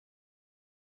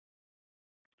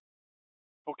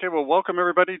Okay, well, welcome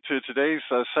everybody to today's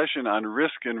session on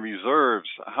risk and reserves.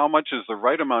 How much is the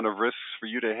right amount of risks for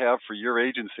you to have for your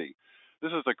agency?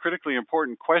 This is a critically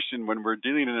important question when we're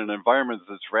dealing in an environment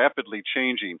that's rapidly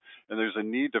changing and there's a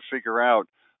need to figure out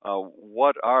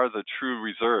what are the true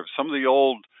reserves. Some of the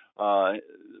old uh,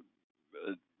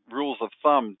 rules of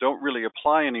thumb don't really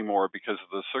apply anymore because of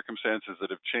the circumstances that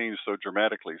have changed so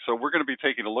dramatically. So we're going to be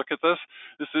taking a look at this.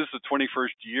 This is the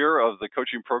 21st year of the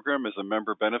coaching program as a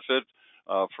member benefit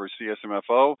for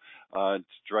CSMFO. It's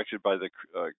directed by the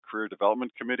Career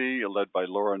Development Committee, led by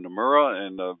Laura Nomura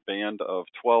and a band of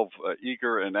 12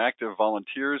 eager and active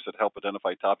volunteers that help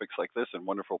identify topics like this and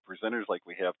wonderful presenters like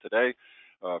we have today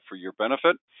for your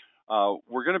benefit.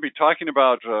 We're going to be talking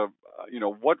about,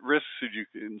 what risks should you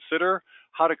consider,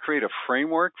 how to create a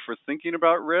framework for thinking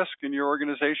about risk in your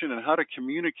organization, and how to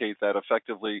communicate that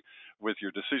effectively with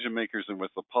your decision makers and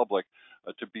with the public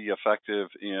to be effective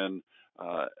in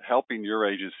helping your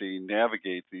agency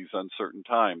navigate these uncertain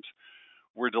times.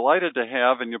 We're delighted to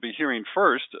have, and you'll be hearing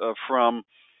first from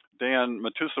Dan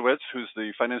Matusewicz, who's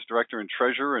the finance director and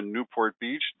treasurer in Newport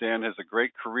Beach. Dan has a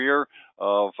great career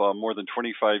of more than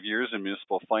 25 years in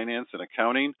municipal finance and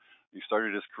accounting. He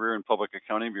started his career in public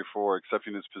accounting before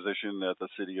accepting his position at the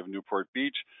city of Newport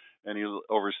Beach, and he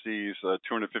oversees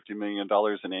 $250 million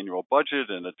in annual budget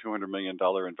and a $200 million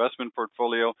investment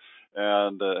portfolio,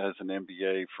 and has an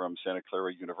MBA from Santa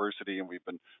Clara University. And we've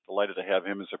been delighted to have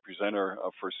him as a presenter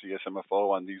for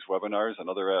CSMFO on these webinars and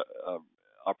other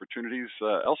opportunities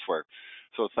elsewhere.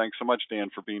 So thanks so much, Dan,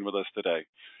 for being with us today.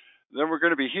 Then we're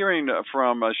going to be hearing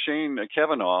from Shane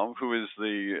Kavanaugh, who is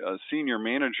the senior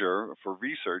manager for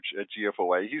research at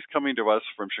GFOA. He's coming to us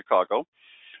from Chicago,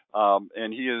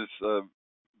 and he has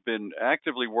been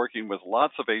actively working with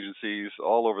lots of agencies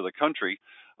all over the country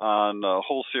on a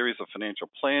whole series of financial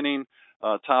planning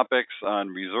topics, on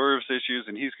reserves issues,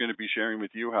 and he's going to be sharing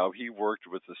with you how he worked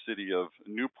with the city of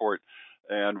Newport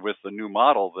and with the new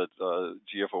model that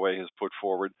GFOA has put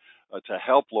forward to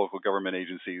help local government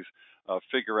agencies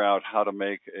figure out how to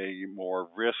make a more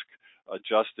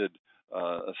risk-adjusted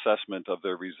assessment of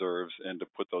their reserves and to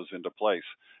put those into place.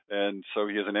 And so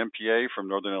he has an MPA from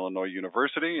Northern Illinois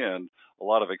University and a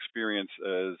lot of experience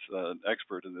as an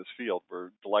expert in this field.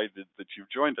 We're delighted that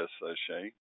you've joined us,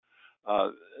 Shay.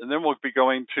 And then we'll be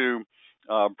going to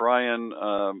Brian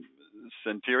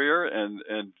Centurier,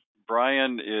 and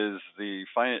Brian is the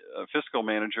fiscal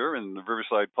manager in the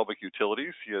Riverside Public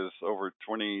Utilities. He has over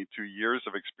 22 years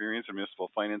of experience in municipal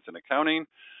finance and accounting,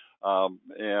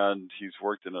 and he's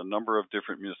worked in a number of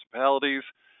different municipalities,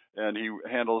 and he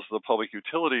handles the public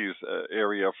utilities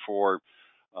area for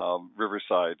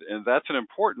Riverside. And that's an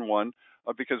important one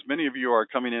because many of you are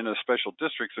coming in as special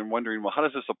districts and wondering, well, how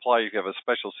does this apply if you have a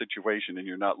special situation and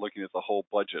you're not looking at the whole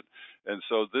budget? And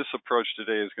so this approach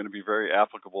today is going to be very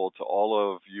applicable to all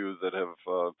of you that have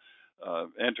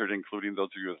entered, including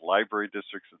those of you with library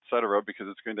districts, et cetera, because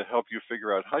it's going to help you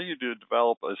figure out how you do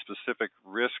develop a specific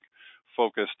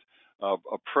risk-focused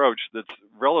approach that's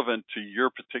relevant to your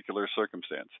particular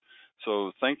circumstance.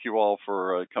 So thank you all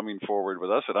for coming forward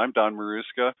with us. And I'm Don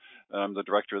Maruska. I'm the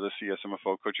director of the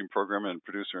CSMFO coaching program and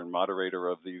producer and moderator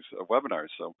of these webinars.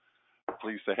 So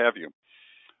pleased to have you.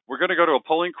 We're going to go to a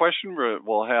polling question.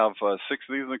 We'll have 6 of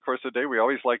these in the course of the day. We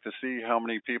always like to see how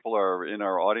many people are in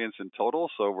our audience in total.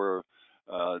 So we're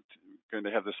going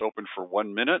to have this open for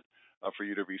 1 minute for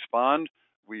you to respond.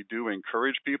 We do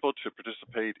encourage people to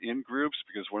participate in groups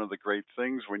because one of the great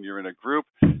things when you're in a group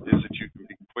is that you can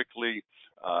be quickly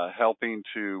helping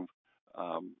to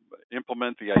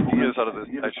implement the ideas out of this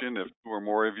session if two or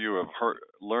more of you have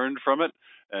learned from it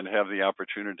and have the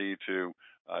opportunity to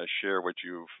share what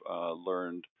you've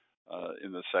learned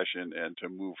in the session and to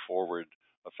move forward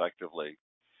effectively.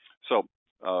 So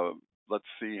let's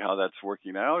see how that's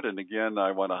working out. And again,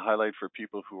 I want to highlight for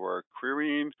people who are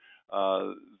querying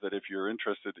that if you're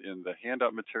interested in the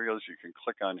handout materials, you can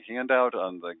click on handout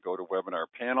on the GoToWebinar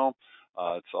panel.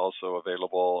 It's also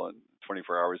available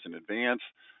 24 hours in advance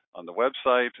on the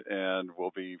website, and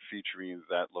we'll be featuring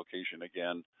that location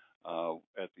again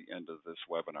at the end of this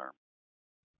webinar.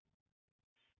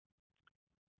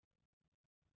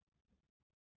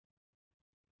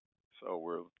 So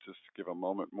we'll just give a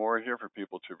moment more here for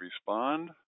people to respond.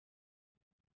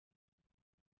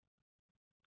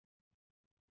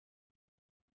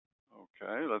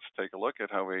 Okay, let's take a look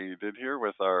at how we did here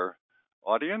with our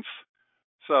audience.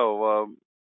 So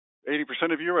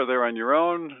 80% of you are there on your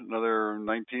own, another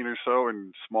 19 or so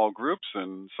in small groups,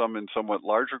 and some in somewhat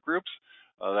larger groups.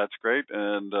 That's great.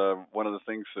 And one of the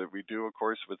things that we do, of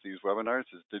course, with these webinars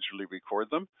is digitally record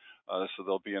them. So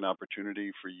there'll be an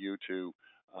opportunity for you to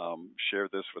share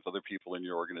this with other people in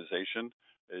your organization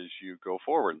as you go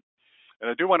forward. And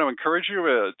I do want to encourage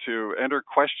you to enter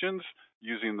questions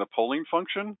using the polling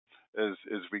function as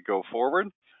we go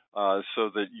forward, so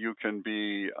that you can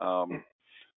be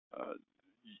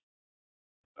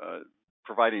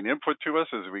providing input to us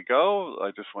as we go.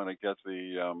 I just want to get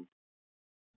the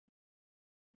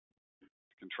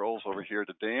controls over here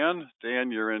to Dan.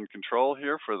 Dan, you're in control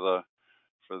here for the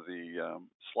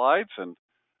slides, and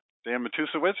Dan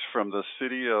Matusewicz from the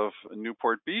city of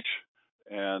Newport Beach,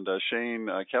 and Shane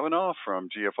Kavanaugh from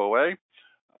GFOA.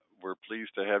 We're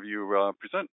pleased to have you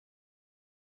present.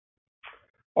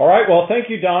 All right. Well, thank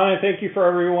you, Don, and thank you for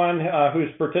everyone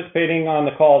who's participating on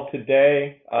the call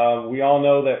today. We all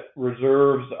know that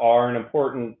reserves are an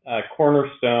important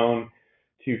cornerstone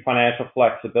to financial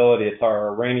flexibility. It's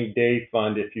our rainy day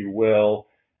fund, if you will.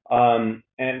 And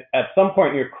at some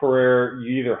point in your career,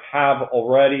 you either have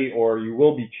already or you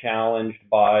will be challenged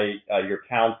by your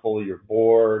council, your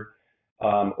board,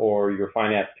 or your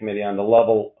finance committee on the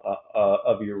level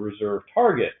of your reserve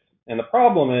targets. And the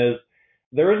problem is,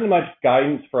 there isn't much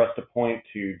guidance for us to point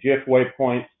to. GFOA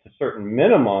points to certain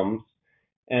minimums,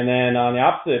 and then on the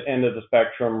opposite end of the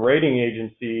spectrum, rating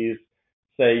agencies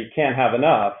say you can't have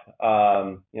enough.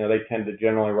 They tend to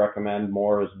generally recommend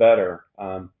more is better.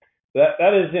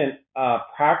 That isn't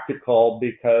practical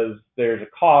because there's a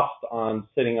cost on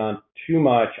sitting on too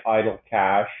much idle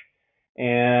cash,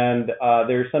 and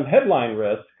there's some headline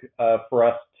risk for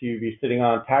us to be sitting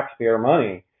on taxpayer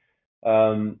money.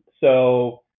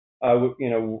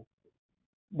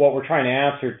 What we're trying to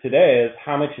answer today is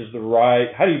how do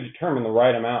you determine the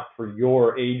right amount for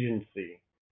your agency?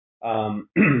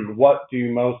 What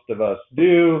do most of us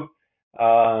do?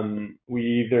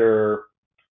 We either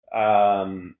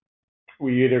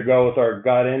go with our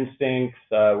gut instincts.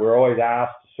 We're always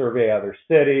asked to survey other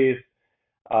cities.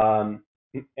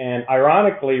 And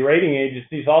ironically, rating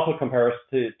agencies also compare us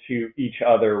to each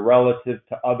other relative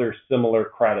to other similar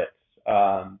credits.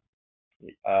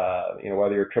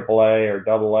 Whether you're AAA or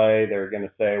AA, they're going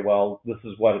to say, well, this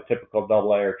is what a typical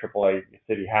AA or AAA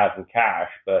city has in cash.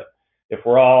 But if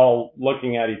we're all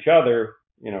looking at each other,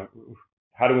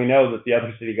 how do we know that the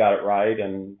other city got it right?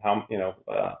 And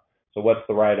so what's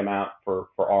the right amount for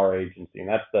our agency? And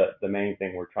that's the main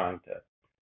thing we're trying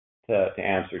to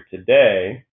answer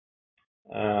today.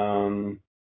 And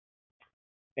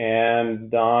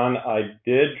Don, I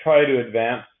did try to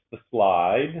advance the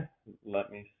slide.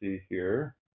 Let me see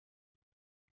here.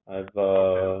 Let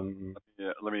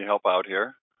me help out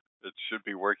here. It should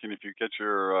be working. If you get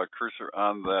your cursor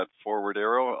on that forward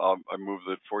arrow, I moved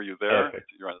it for you there.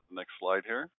 Perfect. You're on the next slide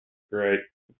here. Great.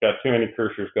 Got too many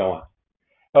cursors going.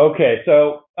 Okay,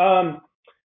 so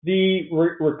the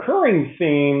recurring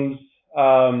themes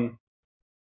are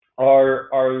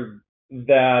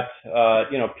that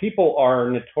people are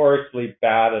notoriously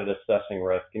bad at assessing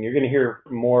risk, and you're going to hear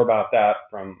more about that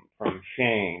from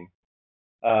Shane.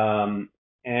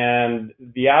 And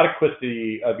the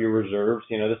adequacy of your reserves,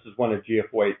 this is one of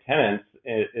GFOA tenets,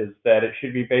 is that it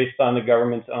should be based on the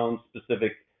government's own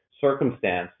specific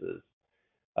circumstances.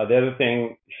 The other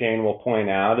thing Shane will point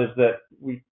out is that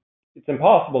it's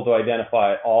impossible to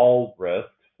identify all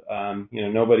risks.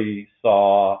 Nobody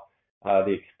saw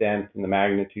the extent and the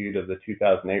magnitude of the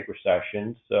 2008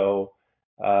 recession. So,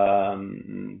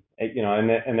 and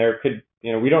there could,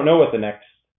 we don't know what the next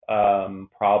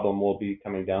problem will be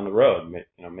coming down the road.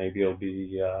 Maybe it'll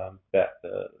be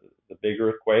the big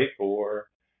earthquake or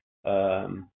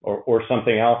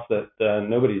something else that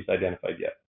nobody's identified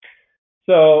yet.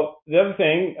 So the other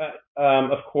thing,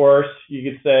 of course,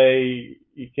 you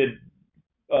could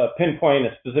pinpoint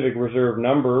a specific reserve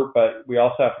number, but we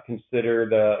also have to consider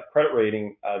the credit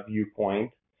rating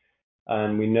viewpoint,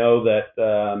 and we know that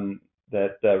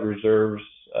reserves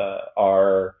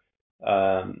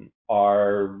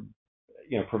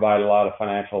provide a lot of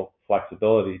financial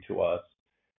flexibility to us.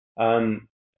 And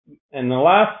the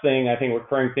last thing, I think,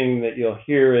 recurring thing that you'll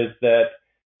hear is that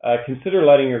consider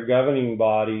letting your governing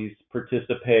bodies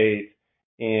participate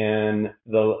in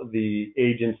the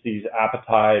agency's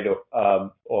appetite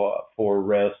for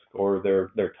risk or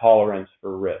their tolerance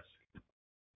for risk.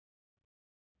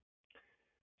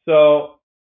 So,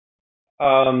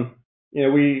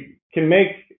 we can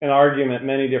make an argument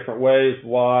many different ways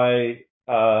why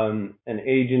an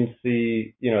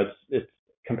agency, it's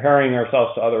comparing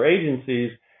ourselves to other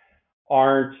agencies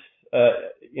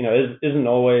isn't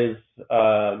always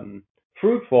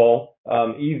fruitful.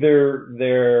 Either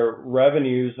their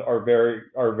revenues are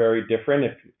very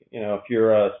different. If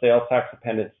you're a sales tax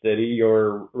dependent city,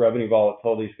 your revenue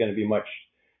volatility is going to be much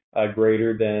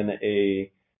greater than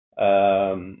a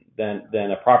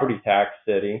than a property tax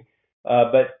city.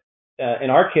 But in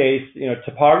our case,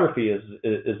 topography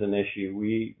is an issue.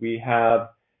 We have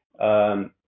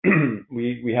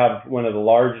we have one of the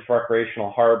largest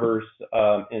recreational harbors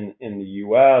in the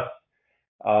U.S.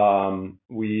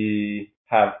 We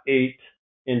have 8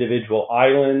 individual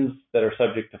islands that are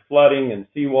subject to flooding and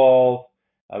seawalls.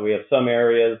 We have some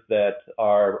areas that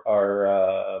are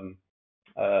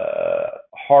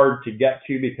hard to get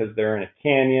to because they're in a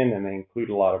canyon and they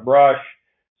include a lot of brush.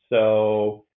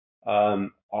 So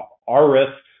our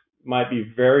risks might be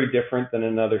very different than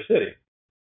another city.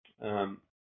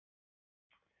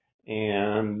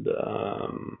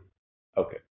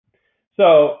 Okay.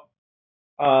 So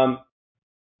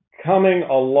coming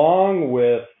along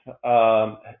with,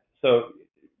 our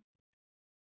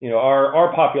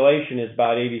population is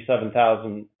about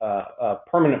 87,000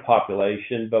 permanent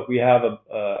population, but we have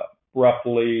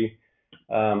roughly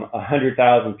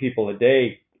 100,000 people a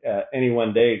day, any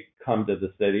one day, come to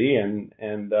the city, and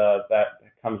that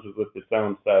comes with its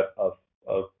own set of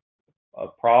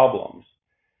problems.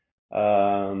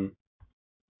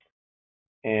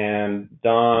 And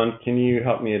Don, can you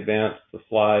help me advance the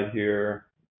slide here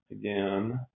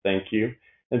again? Thank you.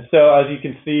 And so, as you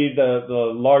can see,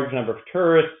 the large number of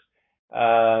tourists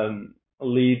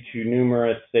lead to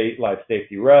numerous life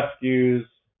safety rescues.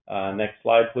 Next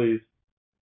slide, please.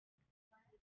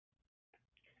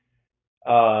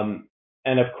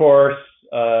 And of course,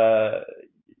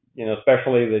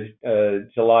 especially the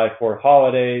July 4th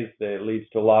holidays, it leads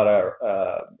to a lot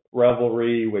of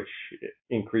revelry, which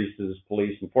increases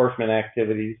police enforcement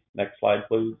activities. Next slide,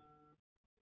 please.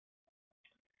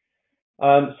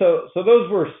 So those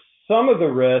were some of the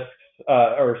risks,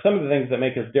 or some of the things that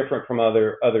make us different from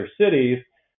other cities.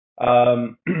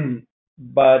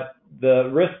 But the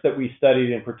risks that we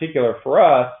studied in particular for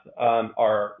us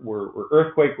were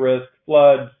earthquake risk,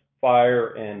 floods,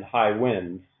 fire, and high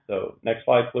winds. So next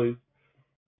slide, please.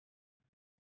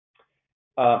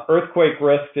 Earthquake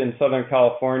risk in Southern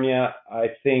California,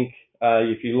 I think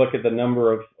if you look at the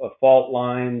number of fault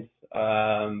lines,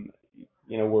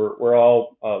 we're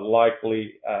all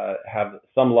likely have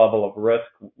some level of risk.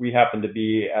 We happen to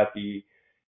be at the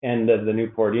end of the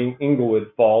Newport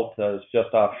Inglewood Fault, it's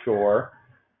just offshore.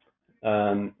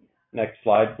 Next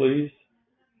slide, please.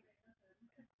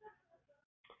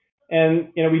 And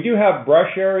we do have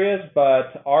brush areas,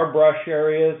 but our brush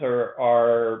areas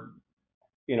are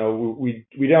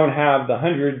we don't have the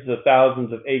hundreds of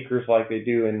thousands of acres like they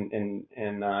do in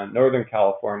Northern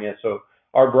California. So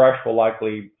our brush will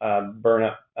likely burn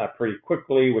up pretty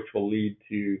quickly, which will lead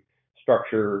to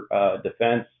structure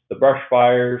defense. The brush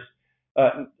fires,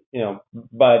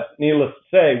 but needless to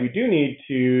say, we do need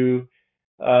to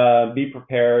be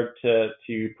prepared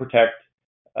to protect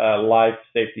life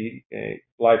safety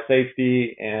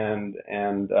and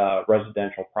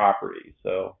residential property.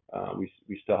 So we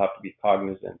still have to be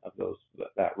cognizant of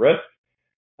that risk.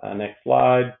 Next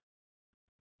slide.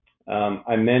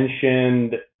 I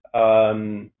mentioned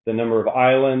the number of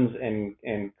islands and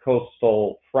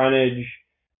coastal frontage.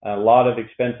 A lot of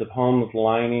expensive homes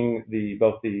lining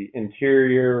both the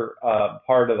interior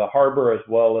part of the harbor as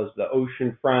well as the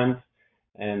ocean front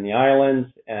and the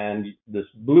islands. And this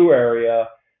blue area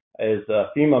is a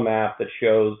FEMA map that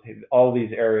shows all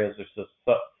these areas are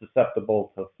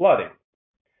susceptible to flooding.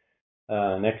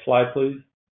 Next slide, please.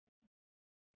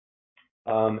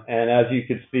 And as you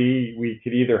could see, we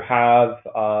could either have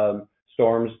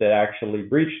storms that actually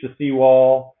breach the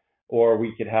seawall, or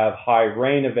we could have high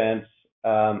rain events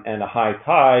and a high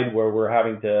tide where we're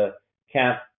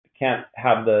can't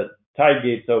have the tide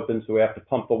gates open, so we have to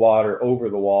pump the water over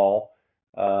the wall.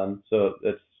 So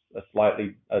it's a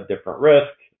slightly different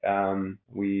risk.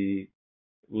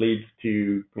 Leads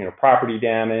to property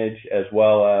damage as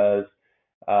well as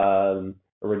a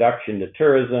reduction to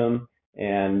tourism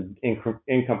and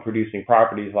income producing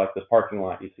properties like this parking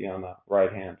lot you see on the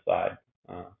right hand side.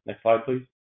 Next slide, please.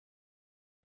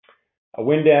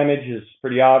 Wind damage is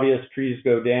pretty obvious. Trees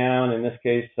go down. In this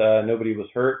case, nobody was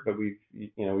hurt, but we've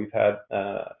had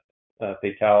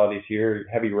fatalities here.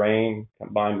 Heavy rain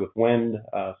combined with wind,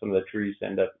 some of the trees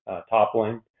end up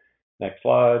toppling. Next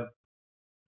slide.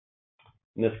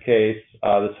 In this case,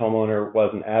 this homeowner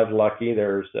wasn't as lucky.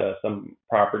 There's some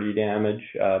property damage,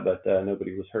 but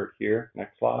nobody was hurt here.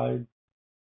 Next slide.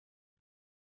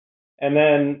 And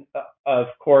then, of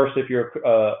course, if you're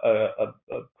a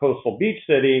coastal beach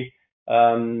city,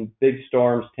 big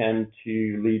storms tend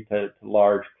to lead to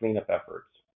large cleanup efforts.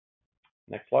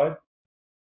 Next slide.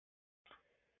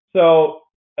 So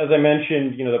as I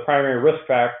mentioned, the primary risk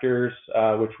factors,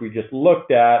 which we just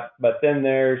looked at, but then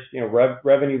there's,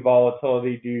 revenue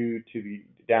volatility due to the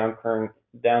downturn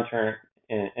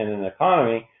in an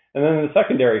economy, and then the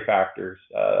secondary factors,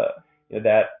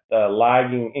 that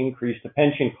lagging increase to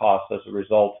pension costs as a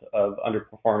result of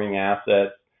underperforming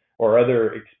assets or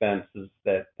other expenses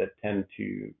that tend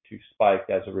to spike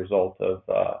as a result of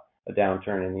a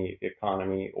downturn in the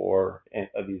economy or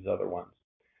of these other ones.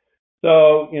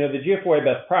 So, the GFOA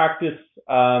best practice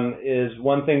is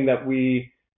one thing that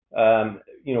we,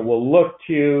 will look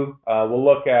to. We'll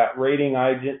look at rating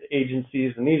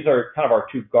agencies, and these are kind of our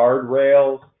two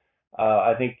guardrails.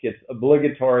 I think it's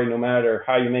obligatory, no matter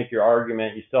how you make your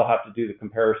argument, you still have to do the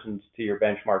comparisons to your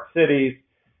benchmark cities.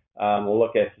 We'll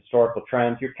look at historical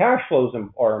trends. Your cash flows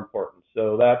are important.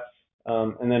 So that's,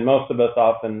 and then most of us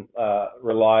often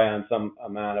rely on some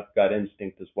amount of gut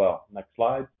instinct as well. Next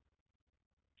slide.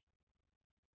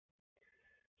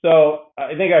 So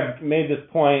I think I've made this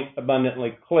point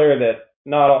abundantly clear that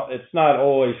it's not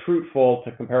always fruitful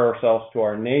to compare ourselves to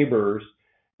our neighbors,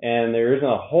 and there isn't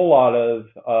a whole lot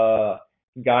of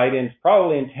guidance,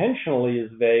 probably intentionally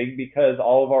is vague, because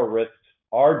all of our risks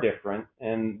are different,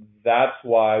 and that's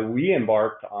why we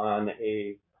embarked on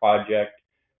a project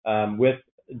with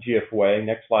GFOA.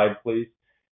 Next slide, please.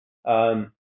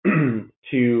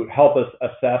 To help us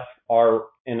assess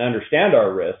and understand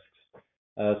our risks.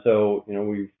 So,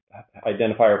 we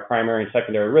identify our primary and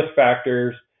secondary risk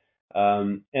factors,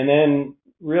 and then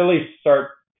really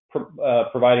start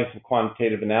providing some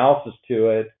quantitative analysis to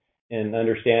it and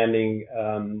understanding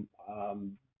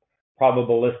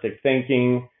probabilistic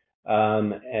thinking,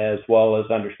 as well as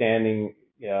understanding,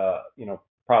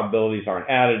 probabilities aren't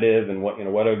additive, and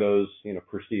what are those,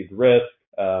 perceived risks.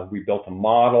 We built a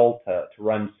model to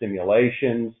run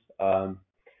simulations.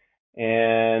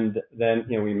 And then,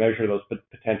 we measure those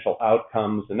potential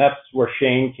outcomes, and that's where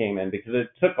Shane came in, because it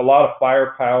took a lot of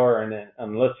firepower, and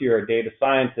unless you're a data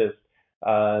scientist,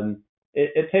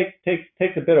 it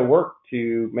takes a bit of work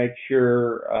to make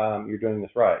sure you're doing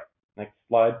this right. Next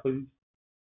slide, please.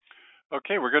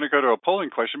 Okay, we're going to go to a polling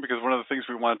question, because one of the things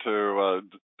we want to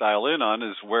dial in on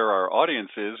is where our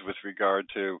audience is with regard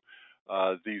to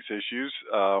these issues.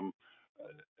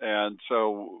 And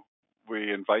so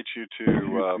we invite you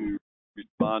to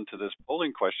respond to this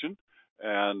polling question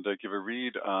and give a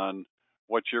read on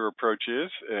what your approach is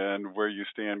and where you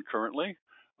stand currently.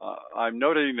 I'm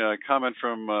noting a comment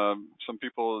from some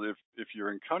people. If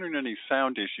you're encountering any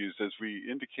sound issues, as we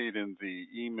indicate in the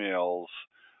emails,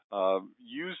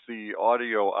 use the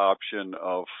audio option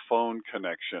of phone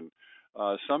connection.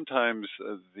 Sometimes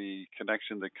the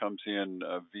connection that comes in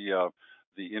via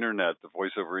the internet, the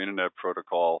voice over internet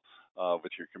protocol,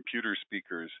 with your computer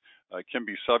speakers, can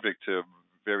be subject to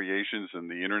variations in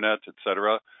the internet,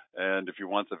 etc. And if you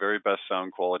want the very best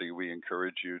sound quality, we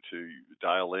encourage you to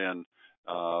dial in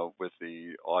with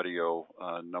the audio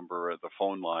number at the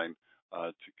phone line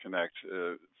to connect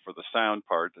for the sound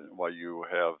part, while you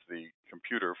have the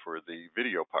computer for the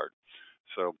video part.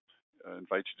 So I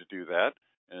invite you to do that,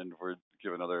 and we'll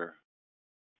give another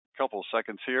couple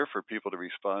seconds here for people to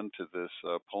respond to this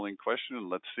polling question, and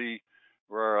let's see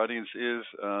where our audience is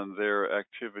on their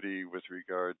activity with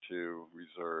regard to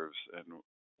reserves and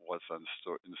what's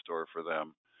in store for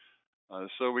them.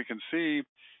 So we can see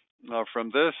from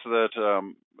this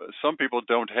that some people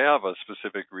don't have a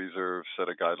specific reserve set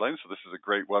of guidelines. So this is a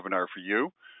great webinar for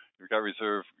you. You've got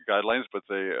reserve guidelines, but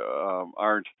they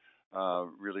aren't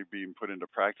really being put into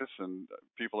practice, and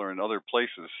people are in other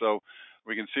places. So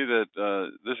we can see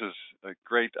that this is a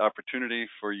great opportunity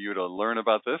for you to learn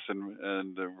about this,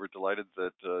 and we're delighted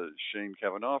that Shane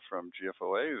Kavanaugh from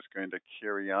GFOA is going to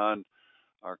carry on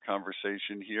our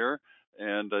conversation here.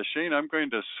 And Shane, I'm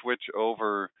going to switch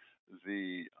over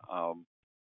the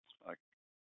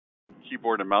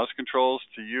keyboard and mouse controls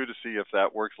to you to see if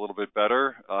that works a little bit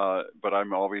better, but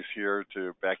I'm always here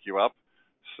to back you up.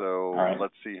 So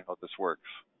let's see how this works.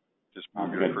 Just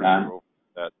move your cursor over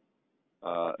that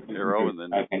arrow, and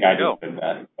then I think I just did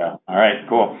that. So, all right,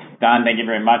 cool. Don, thank you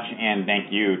very much, and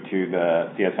thank you to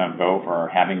the CSM Go for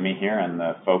having me here, and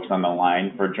the folks on the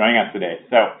line for joining us today.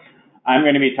 So I'm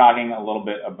going to be talking a little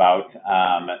bit about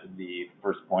the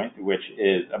first point, which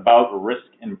is about risk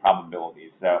and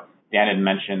probabilities. So Dan had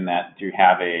mentioned that to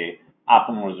have a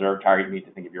optimal reserve target, you need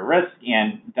to think of your risk,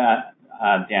 and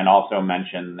Dan also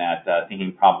mentioned that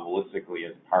thinking probabilistically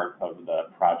is part of the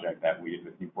project that we did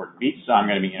with Newport Beach. So I'm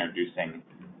going to be introducing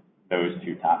those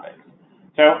two topics.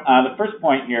 So the first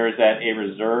point here is that a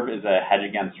reserve is a hedge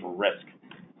against risk.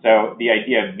 So the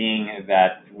idea being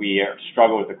that we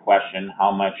struggle with the question,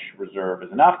 how much reserve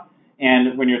is enough?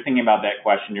 And when you're thinking about that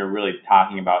question, you're really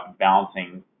talking about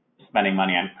balancing spending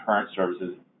money on current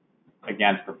services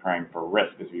against preparing for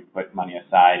risk. As we put money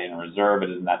aside in a reserve, it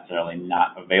is necessarily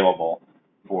not available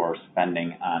for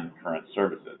spending on current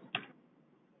services.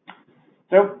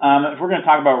 So if we're going to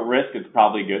talk about risk, it's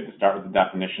probably good to start with the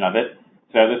definition of it.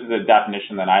 So this is a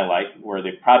definition that I like, where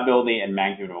the probability and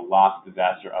magnitude of a loss,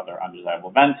 disaster, or other undesirable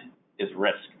event is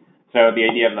risk. So the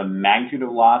idea of the magnitude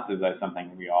of loss is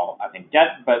something we all, I think,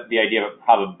 get, but the idea of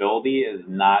probability is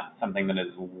not something that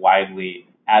is widely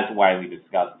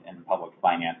discussed in public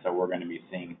finance. So we're going to be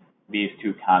seeing these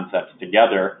two concepts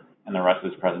together in the rest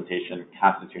of this presentation,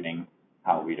 constituting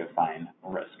how we define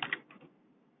risk.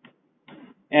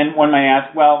 And one might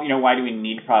ask, well, why do we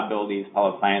need probabilities?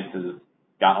 Public finance has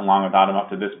gotten along without them up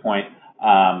to this point.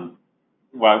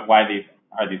 Why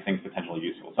are these things potentially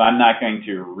useful? So I'm not going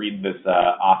to read this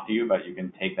off to you, but you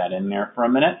can take that in there for a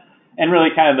minute. And really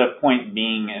kind of the point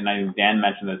being, and I think Dan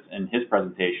mentioned this in his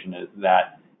presentation, is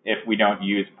that if we don't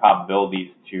use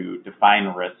probabilities to define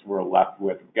risks, we're left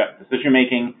with gut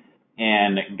decision-making,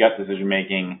 and gut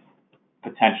decision-making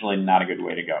potentially not a good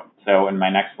way to go. So in my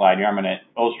next slide here, I'm going to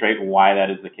illustrate why that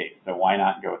is the case. So why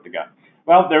not go with the gut?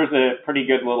 Well, there's a pretty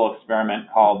good little experiment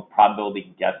called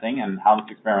probability guessing, and how this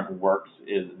experiment works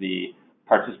is the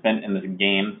participant in this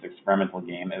game, this experimental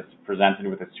game, is presented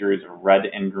with a series of red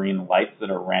and green lights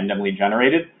that are randomly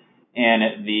generated,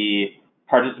 and the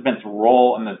participant's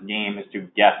role in this game is to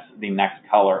guess the next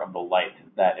color of the light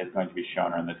that is going to be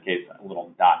shown, or in this case,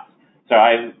 little dots. So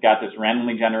I've got this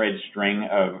randomly generated string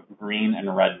of green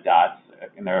and red dots,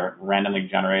 and they're randomly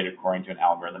generated according to an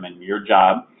algorithm, and your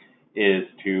job is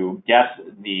to guess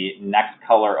the next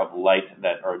color of light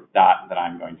or dot that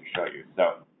I'm going to show you.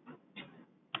 So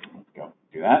let's go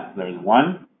do that. There's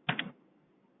one.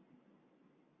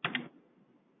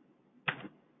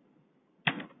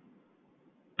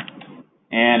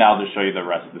 And I'll just show you the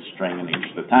rest of the string in the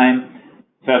interest of time.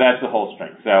 So that's the whole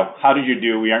string. So how did you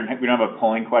do? We don't have a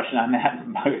polling question on that.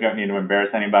 We don't need to embarrass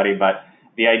anybody. But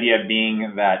the idea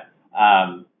being that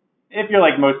if you're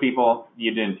like most people,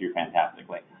 you didn't do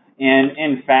fantastically. And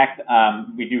in fact,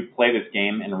 we do play this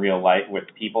game in real life with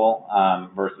people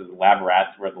versus lab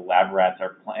rats, where the lab rats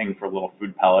are playing for little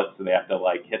food pellets. So they have to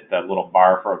hit the little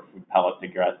bar for a food pellet to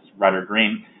get red or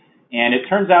green. And it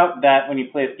turns out that when you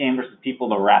play this game versus people,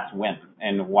 the rats win.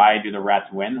 And why do the rats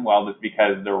win? Well, it's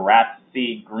because the rats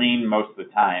see green most of the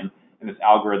time, and this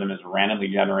algorithm is randomly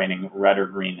generating red or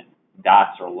green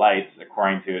dots or lights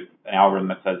according to an algorithm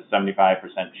that says 75%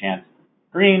 chance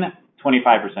green,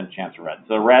 25% chance red.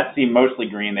 So the rats see mostly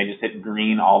green. They just hit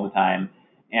green all the time,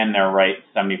 and they're right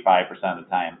 75% of the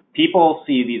time. People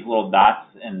see these little dots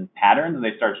and patterns, and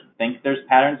they start to think there's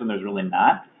patterns when there's really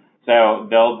not. So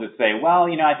they'll just say, well,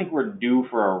 I think we're due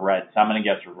for a red, so I'm going to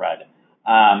guess red.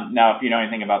 Now, if you know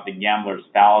anything about the gambler's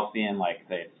fallacy and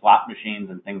say slot machines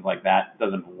and things like that, it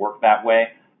doesn't work that way.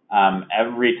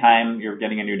 Every time you're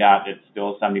getting a new dot, it's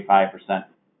still a 75%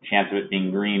 chance of it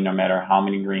being green, no matter how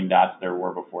many green dots there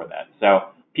were before that. So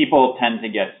people tend to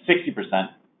get 60%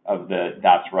 of the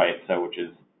dots right, so which is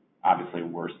obviously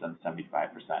worse than 75%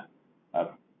 of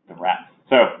the rats.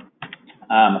 So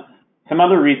some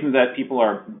other reasons that people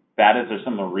are bad is there's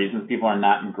some of the reasons people are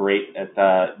not great at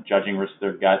judging risk of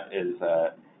their gut is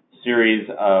a series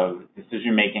of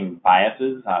decision-making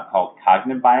biases called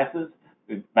cognitive biases.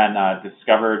 It's been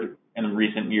discovered in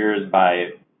recent years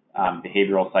by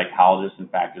behavioral psychologists. In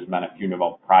fact, there's been a few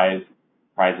Nobel Prizes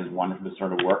won for this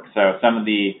sort of work. So some of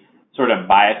the sort of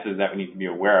biases that we need to be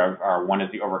aware of are, one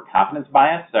is the overconfidence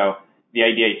bias. So the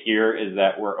idea here is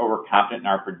that we're overconfident in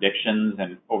our predictions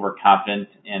and overconfident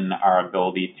in our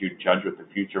ability to judge what the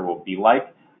future will be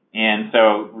like. And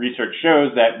so research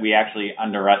shows that we actually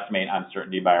underestimate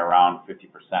uncertainty by around 50%.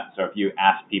 So if you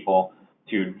ask people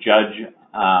to judge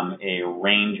a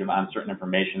range of uncertain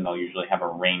information, they'll usually have a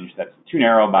range that's too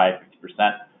narrow by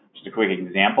 50%. Just a quick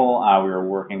example, we were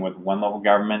working with one local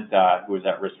government who was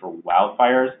at risk for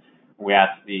wildfires. We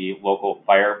asked the local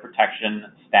fire protection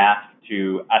staff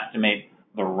to estimate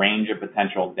the range of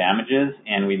potential damages,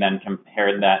 and we then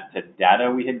compared that to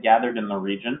data we had gathered in the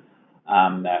region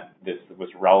that this was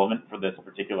relevant for this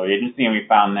particular agency, and we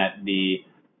found that the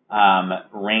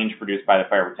range produced by the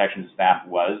fire protection staff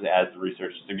was, as the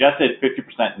research suggested,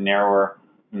 50% narrower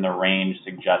than the range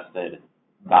suggested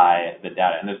by the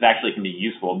data. And this actually can be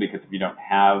useful because if you don't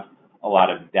have a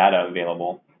lot of data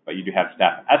available, but you do have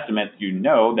staff estimates, you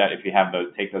know that if you have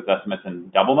those, take those estimates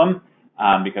and double them,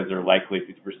 because they're likely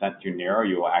 50% too narrow,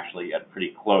 you will actually get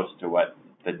pretty close to what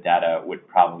the data would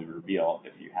probably reveal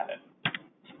if you had it.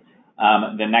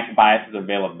 The next bias is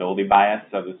availability bias.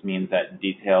 So this means that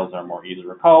details are more easily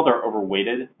recalled or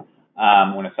overweighted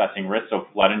when assessing risk. So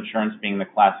flood insurance being the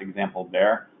classic example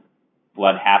there.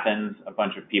 Flood happens, a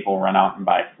bunch of people run out and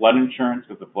buy flood insurance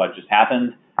because the flood just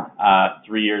happened.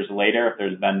 3 years later, if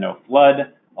there's been no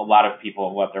flood, a lot of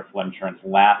people let their flood insurance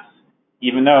lapse,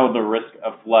 even though the risk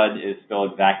of flood is still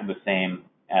exactly the same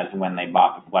as when they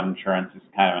bought the flood insurance. It's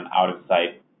kind of an out of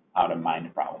sight, out of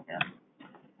mind problem here.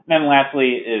 And then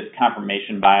lastly is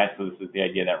confirmation bias. So this is the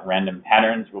idea that random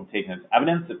patterns will be taken as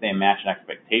evidence if they match an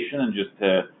expectation. And just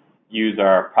to use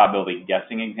our probability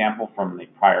guessing example from the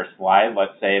prior slide,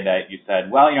 let's say that you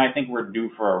said, well, I think we're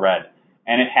due for a red,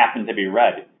 and it happened to be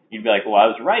red. You'd be like, well, I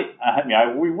was right.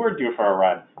 We were due for a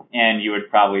red. And you would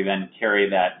probably then carry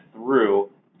that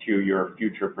through to your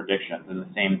future predictions. And the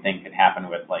same thing could happen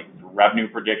with like revenue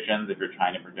predictions if you're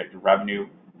trying to predict revenue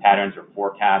patterns or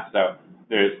forecasts. So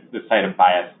there's this side of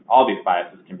bias. All these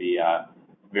biases can be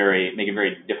make it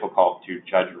very difficult to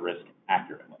judge risk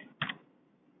accurately.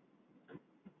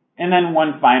 And then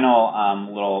one final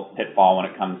little pitfall when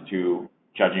it comes to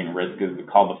judging risk is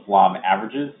called the flaw of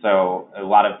averages. So a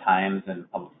lot of times in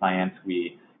public finance,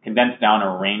 we condense down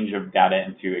a range of data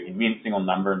into a convenient single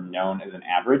number known as an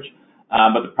average.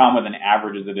 But the problem with an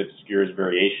average is that it obscures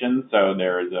variation. So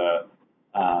there's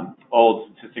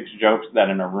old statistics jokes that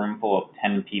in a room full of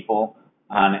 10 people,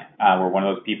 where one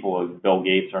of those people is Bill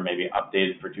Gates, or maybe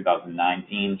updated for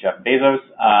 2019, Jeff Bezos,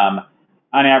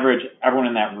 on average, everyone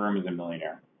in that room is a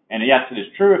millionaire. And yes, it is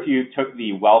true, if you took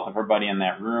the wealth of everybody in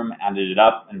that room, added it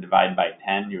up, and divided by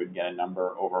 10, you would get a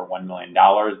number over $1 million,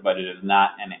 but it is not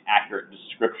an accurate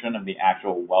description of the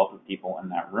actual wealth of people in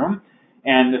that room.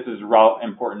 And this is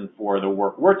important for the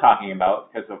work we're talking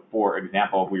about, because, for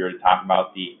example, if we were to talk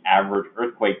about the average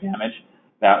earthquake damage,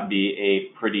 that would be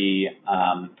a pretty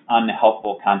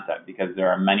unhelpful concept, because there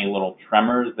are many little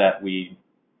tremors that we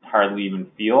hardly even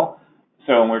feel.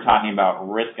 So when we're talking about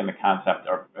risk in the concept,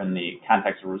 or in the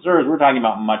context of reserves, we're talking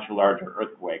about much larger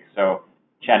earthquakes. So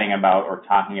chatting about or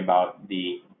talking about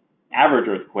the average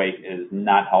earthquake is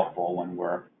not helpful when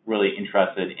we're really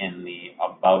interested in the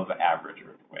above average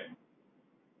earthquake.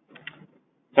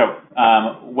 So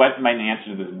what might the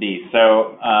answer to this be?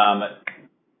 So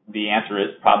the answer is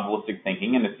probabilistic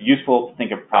thinking, and it's useful to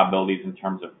think of probabilities in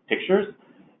terms of pictures.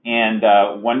 And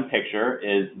one picture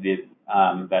is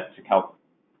that to help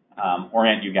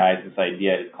orient you guys, this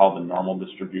idea is called the normal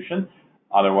distribution,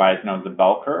 otherwise known as the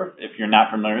bell curve. If you're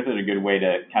not familiar with it, a good way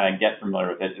to kind of get familiar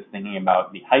with it is thinking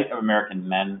about the height of American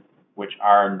men, which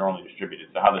are normally distributed.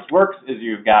 So how this works is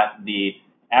you've got the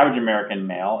average American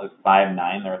male is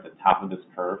 5'9". They're at the top of this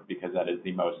curve because that is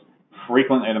the most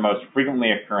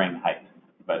frequently occurring height,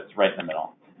 but it's right in the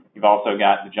middle. You've also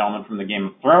got the gentleman from the Game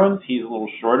of Thrones. He's a little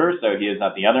shorter, so he is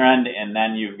at the other end. And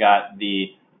then you've got the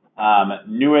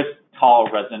newest tall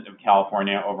resident of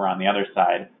California over on the other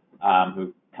side,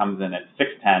 who comes in at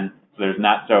 6'10". So there's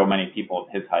not so many people of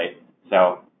his height.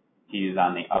 So he's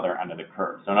on the other end of the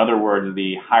curve. So in other words,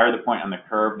 the higher the point on the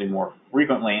curve, the more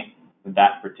frequently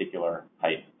that particular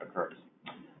height occurs.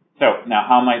 So now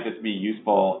how might this be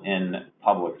useful in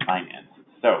public finance?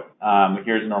 So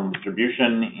here's normal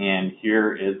distribution, and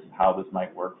here is how this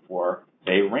might work for,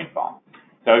 say, rainfall.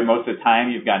 So most of the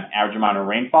time you've got an average amount of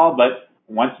rainfall, but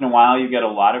once in a while you get a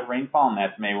lot of rainfall, and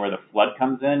that's maybe where the flood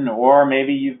comes in, or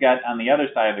maybe you've got on the other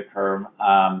side of the curve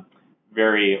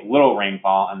very little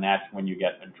rainfall, and that's when you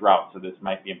get a drought. So this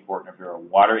might be important if you're a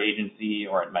water agency,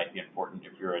 or it might be important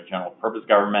if you're a general purpose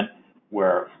government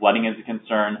where flooding is a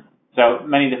concern. So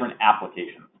many different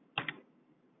applications.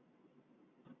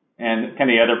 And kind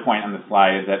of the other point on the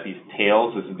slide is that these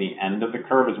tails, this is the end of the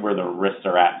curve, is where the risks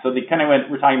are at. So we're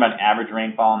talking about average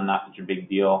rainfall, and not such a big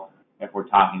deal. If we're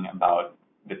talking about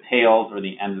the tails or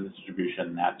the end of the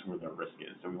distribution, that's where the risk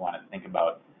is. So we want to think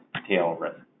about tail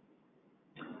risk.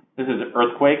 This is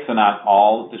earthquakes, so not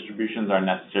all distributions are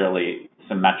necessarily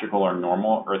symmetrical or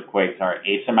normal. Earthquakes are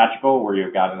asymmetrical, where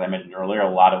you've got, as I mentioned earlier,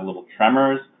 a lot of little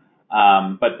tremors.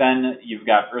 But then you've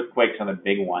got earthquakes, and the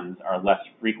big ones are less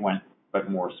frequent but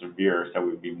more severe, so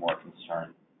we'd be more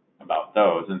concerned about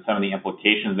those. And some of the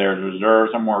implications there is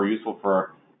reserves are more useful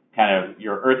for kind of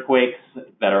your earthquakes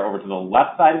that are over to the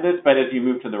left side of this, but as you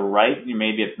move to the right,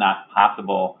 maybe it's not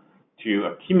possible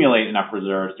to accumulate enough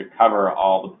reserves to cover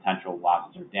all the potential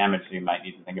losses or damage, so you might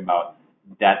need to think about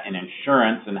debt and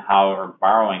insurance and or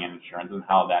borrowing and insurance and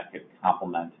how that could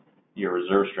complement your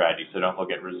reserve strategy. So don't look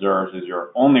at reserves as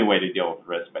your only way to deal with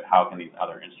risk, but how can these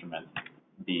other instruments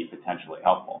be potentially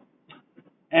helpful?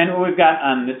 And what we've got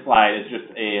on this slide is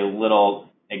just a little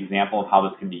example of how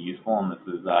this can be useful, and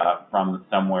this is from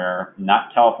somewhere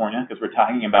not California, because we're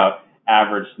talking about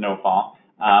average snowfall.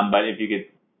 But if you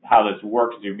get how this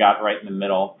works, you've got right in the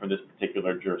middle for this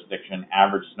particular jurisdiction,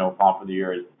 average snowfall for the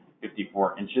year is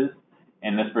 54 inches.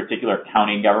 In this particular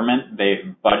county government,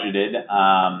 they've budgeted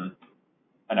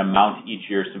an amount each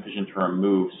year sufficient to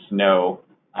remove snow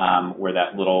where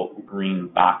that little green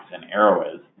box and arrow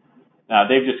is. Now,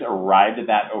 they've just arrived at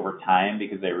that over time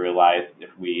because they realized if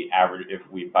we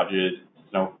budgeted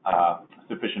snow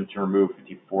sufficient to remove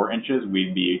 54 inches,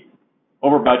 we'd be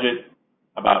over budget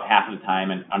about half of the time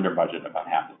and under budget about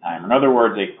half the time. In other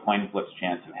words, a coin flip's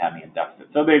chance of having a deficit.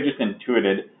 So they've just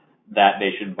intuited that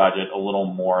they should budget a little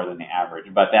more than the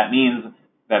average. But that means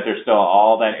that there's still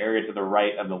all that area to the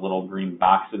right of the little green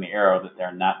box and the arrow that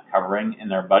they're not covering in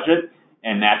their budget,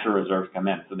 and natural reserves come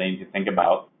in. So they need to think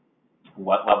about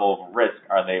what level of risk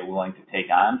are they willing to take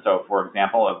on. So, for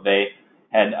example, if they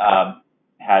had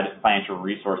financial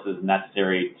resources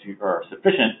necessary to or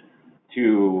sufficient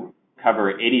to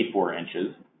cover 84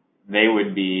 inches, they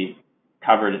would be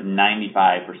covered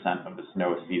 95% of the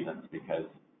snow seasons because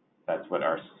that's what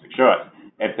our statistics show us.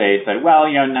 If they said,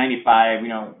 well, 95, we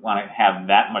don't want to have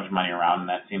that much money around, and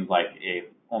that seems like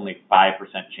only 5%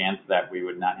 chance that we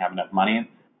would not have enough money,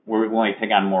 we're willing to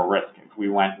take on more risk. If we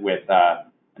went with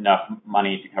enough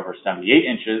money to cover 78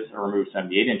 inches or remove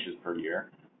 78 inches per year,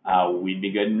 we'd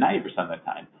be good 90% of the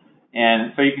time.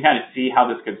 And so you can kind of see how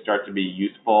this could start to be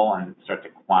useful and start to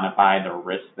quantify the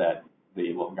risk that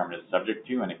the local government is subject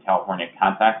to in a California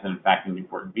context, and in fact in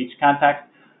Newport Beach context.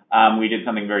 We did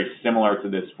something very similar to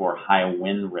this for high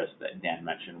wind risk that Dan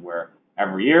mentioned, where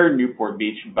every year Newport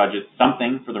Beach budgets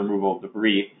something for the removal of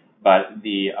debris, but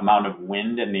the amount of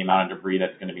wind and the amount of debris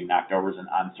that's going to be knocked over is an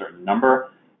uncertain number.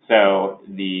 So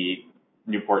the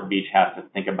Newport Beach has to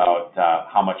think about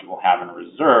how much it will have in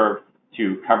reserve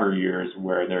to cover years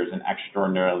where there's an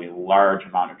extraordinarily large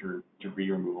amount of debris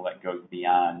removal that goes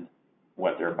beyond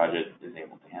what their budget is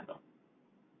able to handle.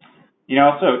 You can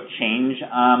also change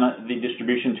the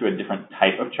distribution to a different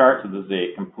type of chart. So this is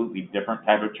a completely different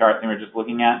type of chart than we were just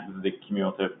looking at. This is the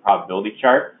cumulative probability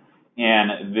chart.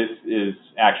 And this is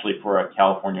actually for a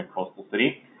California coastal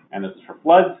city, and this is for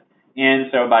floods. And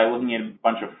so by looking at a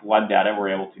bunch of flood data,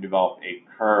 we're able to develop a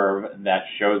curve that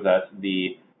shows us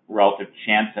the relative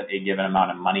chance that a given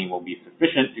amount of money will be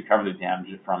sufficient to cover the damage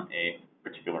from a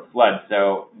particular flood.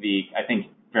 So I think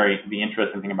the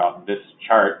interesting thing about this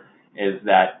chart is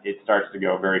that it starts to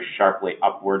go very sharply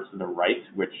upwards to the right,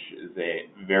 which is a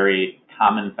very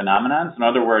common phenomenon. So in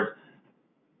other words,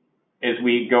 as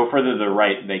we go further to the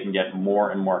right, they can get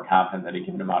more and more confident that a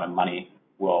given amount of money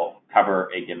will cover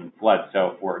a given flood.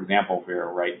 So for example, if we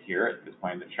were right here at this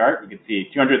point in the chart, we can see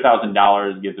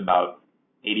 $200,000 gives about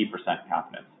 80%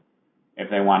 confidence. If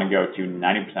they want to go to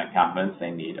 90% confidence, they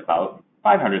need about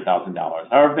 $500,000.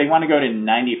 However, if they want to go to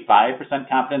 95%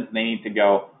 confidence, they need to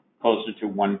go closer to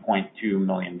 $1.2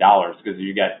 million, because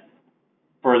you get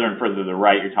further and further to the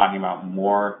right, you're talking about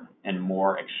more and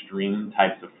more extreme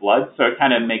types of floods. So it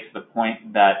kind of makes the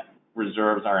point that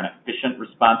reserves are an efficient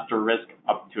response to risk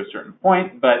up to a certain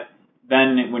point, but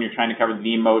then when you're trying to cover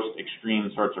the most extreme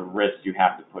sorts of risks, you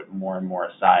have to put more and more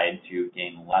aside to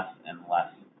gain less and less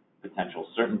potential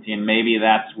certainty. And maybe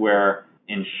that's where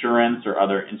insurance or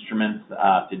other instruments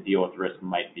to deal with risk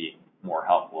might be more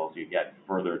helpful as you get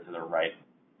further to the right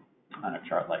on a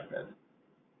chart like this.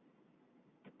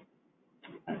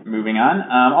 Right, moving on.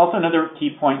 Also, another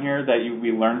key point here that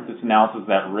we learned with this analysis is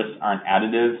that risks aren't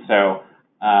additive. So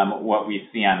what we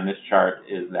see on this chart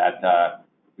is that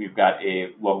we've got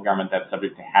a local government that's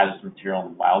subject to hazardous material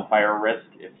and wildfire risk.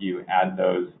 If you add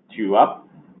those two up,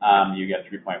 you get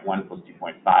 3.1 plus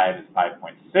 2.5 is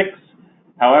 5.6.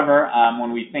 However,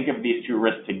 when we think of these two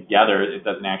risks together, it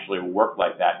doesn't actually work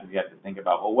like that, because you have to think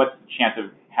about, well, what's the chance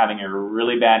of having a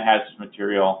really bad hazardous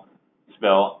material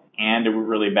spill and a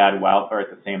really bad wildfire at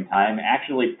the same time?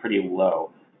 Actually pretty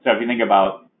low. So if you think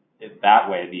about it that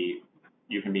way,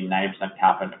 you can be 90%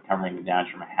 confident of covering the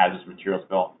damage from a hazardous material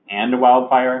spill and a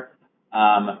wildfire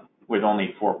with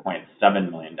only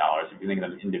 $4.7 million. If you think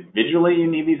of them individually, you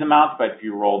need these amounts, but if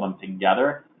you roll them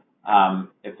together,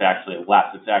 it's actually less.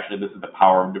 This is the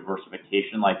power of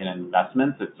diversification, like in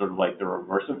investments. It's sort of like the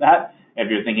reverse of that. If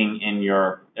you're thinking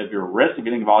if you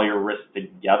think of all your risks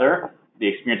together, the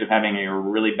experience of having a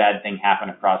really bad thing happen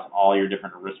across all your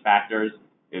different risk factors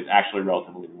is actually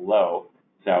relatively low.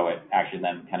 So it actually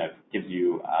then kind of gives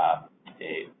you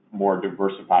a more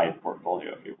diversified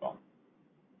portfolio, if you will.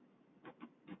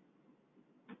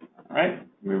 All right,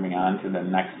 moving on to the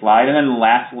next slide. And then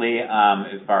lastly,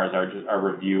 as far as our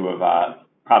review of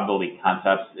probability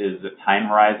concepts, is the time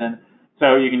horizon.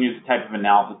 So you can use a type of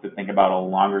analysis to think about a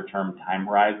longer-term time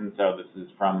horizon. So this is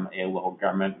from a local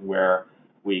government where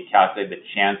we calculate the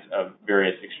chance of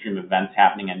various extreme events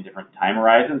happening in different time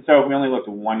horizons. So if we only looked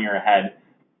 1 year ahead,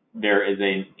 there is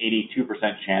an 82%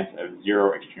 chance of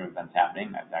zero extreme events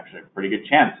happening. That's actually a pretty good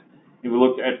chance. If we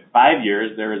looked at 5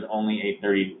 years, there is only a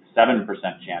 37%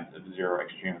 chance of zero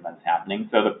extreme events happening.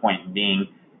 So the point being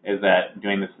is that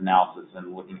doing this analysis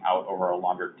and looking out over a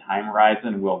longer time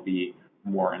horizon will be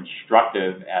more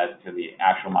instructive as to the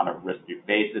actual amount of risk you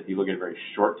face. If you look at a very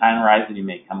short time horizon, you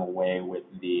may come away with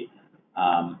the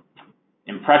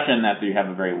impression that you have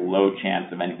a very low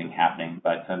chance of anything happening.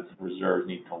 But since reserves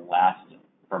need to last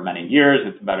for many years,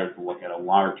 it's better to look at a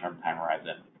longer term time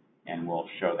horizon, and we'll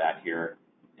show that here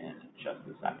in just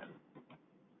a second.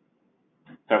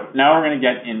 So now we're going to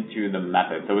get into the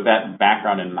method. So with that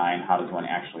background in mind, how does one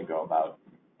actually go about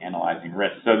analyzing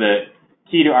risk? So the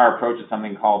key to our approach is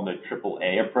something called the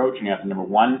AAA approach, and you have to, number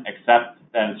one, accept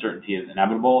that uncertainty is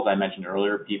inevitable. As I mentioned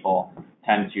earlier, people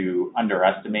tend to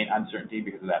underestimate uncertainty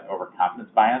because of that overconfidence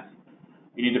bias.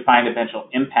 You need to find the potential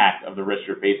impact of the risk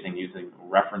you're facing using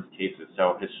reference cases.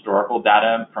 So historical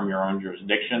data from your own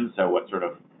jurisdiction, so what sort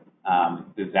of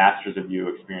disasters have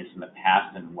you experienced in the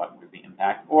past and what was the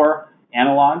impact, or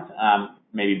analogs,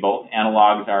 maybe both.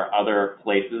 Analogs are other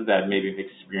places that maybe have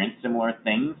experienced similar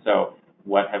things. So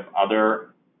what have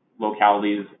other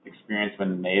localities experienced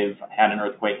when they have had an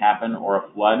earthquake happen or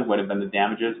a flood? What have been the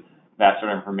damages? That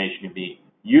sort of information can be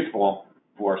useful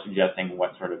for suggesting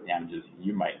what sort of damages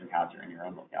you might encounter in your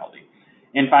own locality.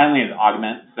 And finally is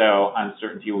augment. So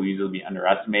uncertainty will usually be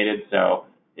underestimated. So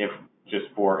if, just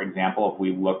for example, if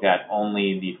we looked at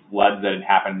only the floods that had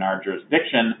happened in our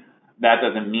jurisdiction, that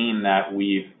doesn't mean that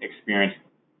we've experienced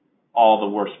all the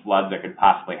worst floods that could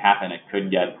possibly happen. It could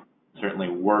get certainly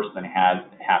worse than has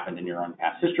happened in your own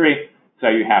past history. So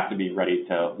you have to be ready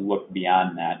to look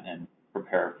beyond that and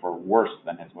prepare for worse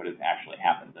than what has actually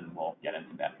happened. And we'll get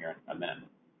into that here in a minute,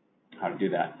 how to do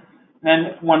that.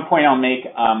 Then one point I'll make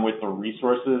with the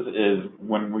resources is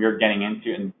when we are getting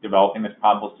into and developing this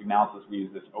probabilistic analysis, we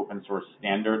use this open source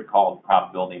standard called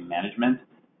probability management.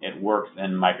 It works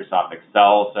in Microsoft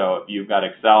Excel. So if you've got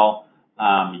Excel,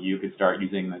 you could start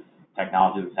using this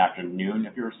technology this afternoon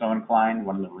if you were so inclined.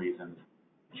 One of the reasons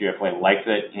GFOA likes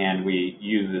it, and we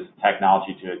use this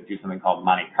technology to do something called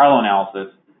Monte Carlo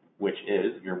analysis, which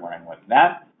is, if you're wondering what's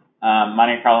that,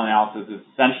 Monte Carlo analysis is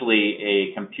essentially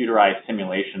a computerized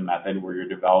simulation method where you're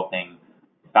developing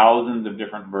thousands of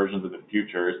different versions of the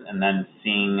futures and then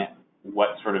seeing what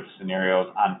sort of scenarios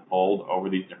unfold over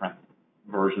these different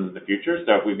versions of the future.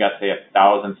 So if we've got, say,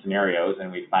 1,000 scenarios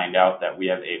and we find out that we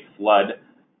have a flood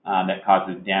that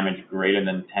causes damage greater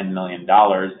than $10 million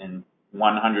in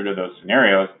 100 of those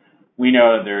scenarios, we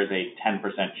know that there is a 10%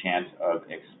 chance of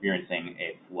experiencing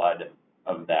a flood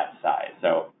of that size.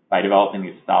 So by developing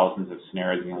these thousands of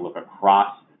scenarios, we can look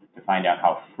across to find out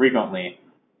how frequently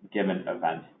given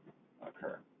events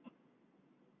occur.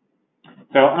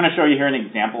 So I'm going to show you here an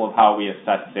example of how we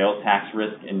assess sales tax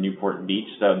risk in Newport Beach.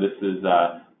 So this is,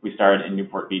 we started in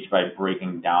Newport Beach by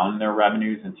breaking down their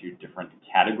revenues into different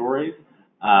categories.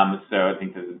 So I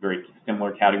think this is very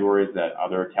similar categories that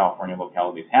other California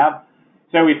localities have.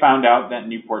 So we found out that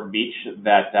Newport Beach,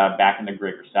 that back in the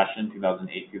Great Recession,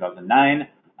 2008, 2009,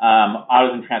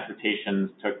 autos and transportation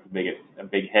took a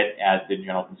big hit, as did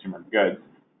general consumer goods.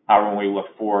 However, when we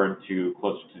look forward to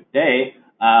closer to today,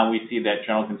 we see that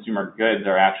general consumer goods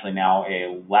are actually now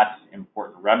a less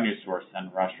important revenue source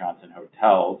than restaurants and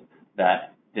hotels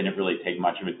that didn't really take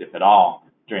much of a dip at all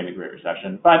during the Great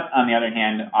Recession. But on the other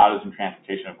hand, autos and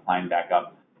transportation have climbed back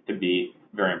up to be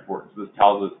very important. So this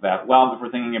tells us that, well, if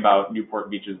we're thinking about Newport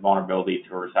Beach's vulnerability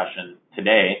to a recession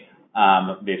today,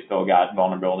 they've still got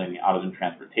vulnerability in the autos and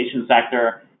transportation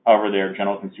sector. However, their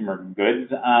general consumer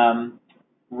goods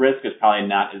risk is probably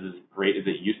not as great as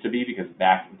it used to be, because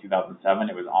back in 2007,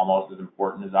 it was almost as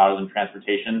important as autos and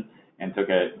transportation and took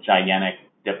a gigantic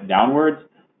dip downwards.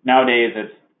 Nowadays,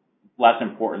 it's less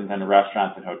important than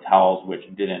restaurants and hotels, which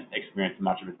didn't experience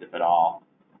much of a dip at all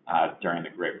during the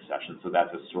Great Recession. So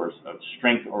that's a source of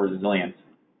strength or resilience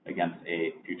against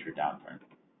a future downturn.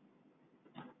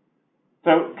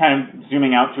 So kind of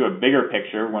zooming out to a bigger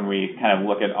picture, when we kind of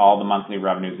look at all the monthly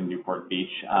revenues in Newport Beach,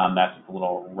 that's the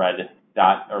little red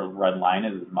dot or red line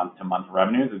is month-to-month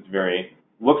revenues.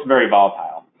 Looks very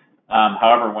volatile.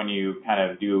 However, when you kind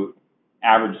of do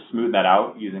average smooth that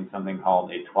out using something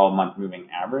called a 12-month moving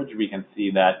average, we can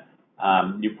see that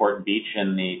Newport Beach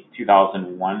in the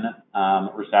 2001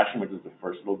 recession, which is the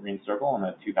first little green circle, and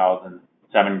the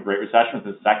 2007 Great Recession, which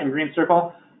is the second green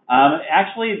circle,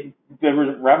 actually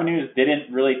the revenues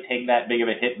didn't really take that big of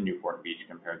a hit in Newport Beach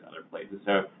compared to other places.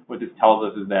 So what this tells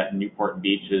us is that Newport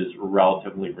Beach is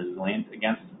relatively resilient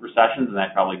against recessions, and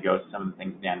that probably goes to some of the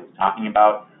things Dan was talking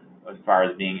about as far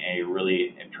as being a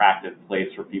really attractive place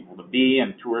for people to be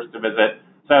and tourists to visit.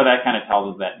 So that kind of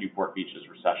tells us that Newport Beach's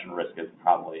recession risk is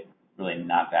probably really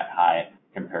not that high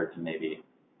compared to maybe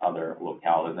other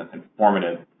localities. That's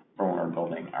informative for when we're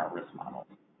building our risk models.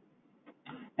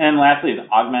 And lastly is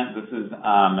augment. This is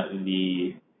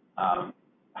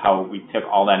how we took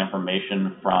all that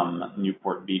information from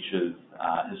Newport Beach's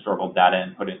historical data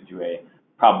and put it into a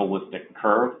probabilistic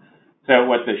curve. So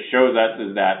what this shows us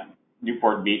is that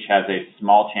Newport Beach has a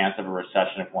small chance of a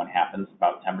recession if one happens,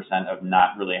 about 10% of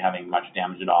not really having much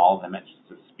damage at all. As I mentioned,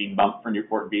 it's a speed bump for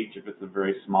Newport Beach if it's a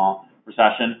very small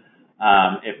recession.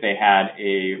 If they had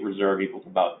a reserve equal to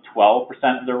about 12%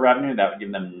 of their revenue, that would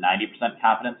give them 90%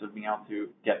 confidence of being able to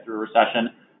get through a recession.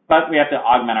 But we have to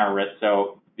augment our risk.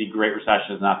 So the Great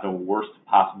Recession is not the worst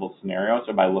possible scenario.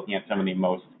 So by looking at some of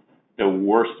the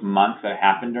worst months that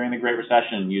happened during the Great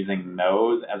Recession and using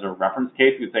those as a reference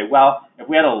case, we'd say, well, if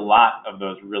we had a lot of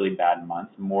those really bad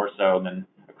months, more so than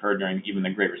occurred during even the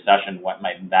Great Recession, what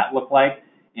might that look like?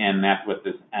 And that's what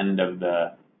this end of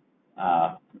the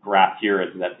graph here is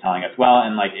that's telling us. Well,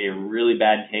 in like a really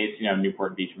bad case,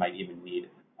 Newport Beach might even need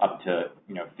up to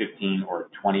 15 or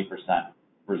 20%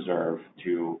 reserve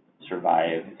to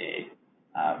survive a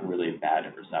really bad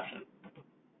recession.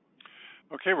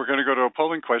 Okay, we're going to go to a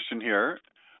polling question here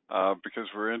because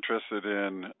we're interested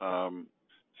in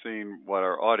seeing what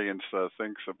our audience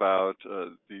thinks about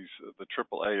the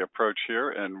AAA approach here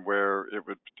and where it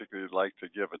would particularly like to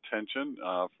give attention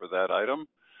for that item.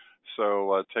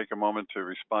 So take a moment to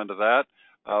respond to that.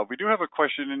 We do have a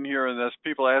question in here, and that's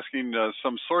people asking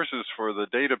some sources for the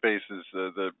databases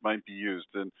that might be used.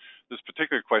 And this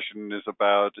particular question is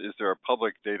about, is there a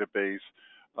public database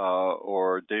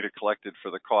or data collected for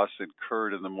the costs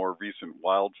incurred in the more recent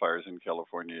wildfires in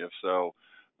California? If so,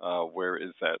 where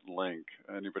is that link?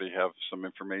 Anybody have some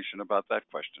information about that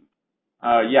question?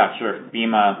 Yeah, sure.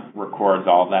 FEMA records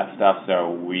all that stuff,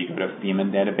 so we go to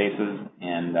FEMA databases,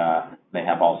 and they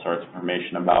have all sorts of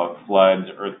information about floods,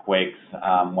 earthquakes,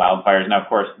 wildfires. Now, of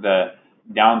course, the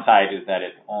downside is that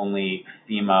it's only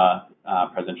FEMA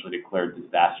presidentially declared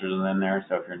disasters in there.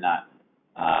 So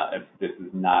if this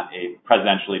is not a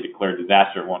presidentially declared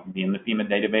disaster, it won't be in the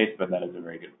FEMA database, but that is a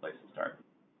very good place to start.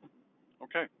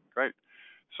 Okay, great.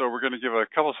 So we're going to give a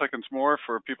couple seconds more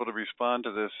for people to respond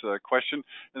to this question.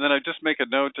 And then I just make a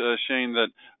note, Shane, that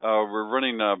we're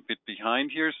running a bit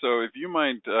behind here. So if you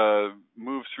might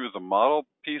move through the model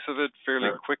piece of it fairly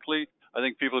quickly, I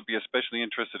think people would be especially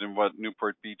interested in what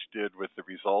Newport Beach did with the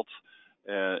results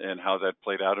and how that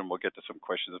played out. And we'll get to some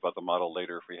questions about the model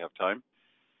later if we have time.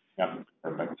 Yeah,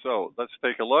 perfect. So let's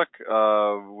take a look.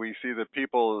 We see that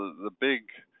the big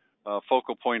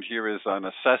focal point here is on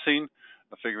assessing,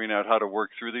 figuring out how to work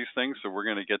through these things. So we're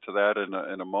going to get to that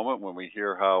in a moment when we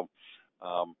hear how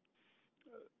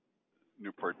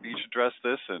Newport Beach addressed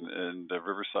this and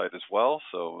Riverside as well.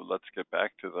 So let's get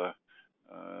back to the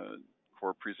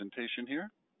core presentation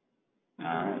here. All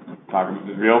right, talking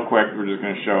real quick, we're just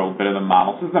going to show a bit of the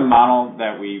model. This is the model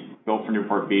that we built for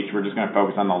Newport Beach. We're just going to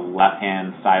focus on the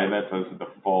left-hand side of it. So this is the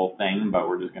full thing, but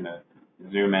we're just going to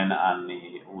zoom in on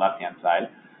the left-hand side.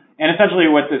 And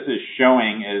essentially what this is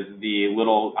showing is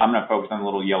I'm going to focus on the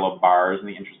little yellow bars in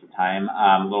the interest of time.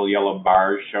 Little yellow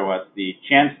bars show us the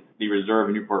chance the reserve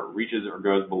in Newport reaches or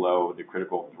goes below the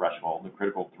critical threshold. The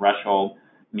critical threshold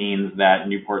means that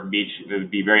Newport Beach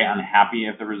would be very unhappy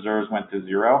if the reserves went to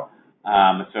zero.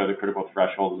 So the critical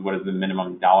threshold is what is the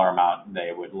minimum dollar amount they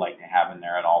would like to have in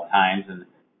there at all times. And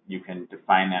you can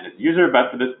define that as user, but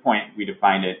for this point, we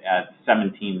defined it at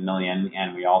 17 million.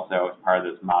 And we also, as part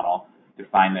of this model,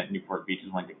 define that Newport Beach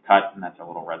is willing to cut, and that's a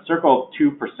little red circle,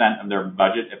 2% of their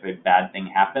budget if a bad thing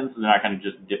happens. So they're not going to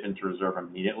just dip into reserve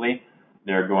immediately.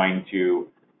 They're going to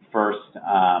first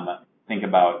think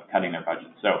about cutting their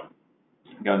budget. So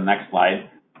go to the next slide,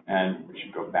 and we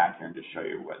should go back here and just show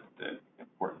you what the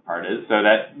important part is. So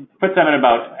that puts them at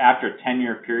about, after a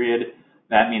 10-year period,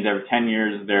 that means every 10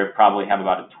 years they probably have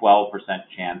about a 12%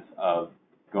 chance of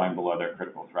going below their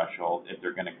critical threshold if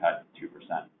they're going to cut 2%.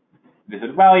 They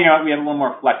said, well, we have a little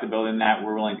more flexibility than that.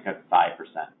 We're willing to cut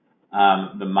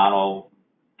 5%. The model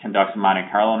conducts a Monte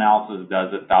Carlo analysis,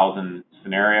 does 1,000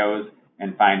 scenarios,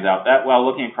 and finds out that, well,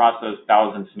 looking across those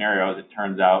 1,000 scenarios, it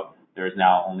turns out there's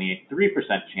now only a 3%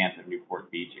 chance of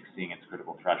Newport Beach exceeding its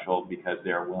critical threshold because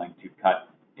they're willing to cut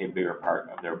a bigger part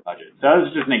of their budget. So this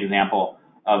is just an example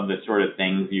of the sort of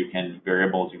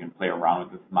variables you can play around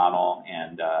with this model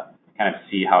and kind of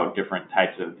see how different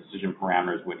types of decision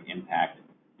parameters would impact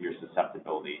your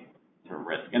susceptibility to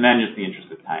risk. And then just in the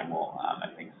interest of time, we'll, I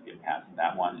think, skip past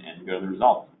that one and go to the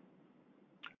results.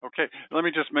 Okay, let me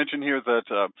just mention here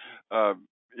that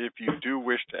if you do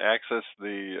wish to access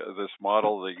this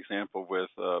model, the example with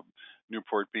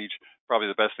Newport Beach, probably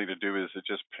the best thing to do is to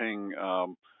just ping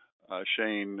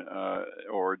Shane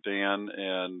or Dan,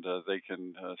 and they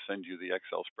can send you the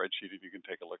Excel spreadsheet, and you can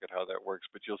take a look at how that works.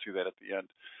 But you'll see that at the end.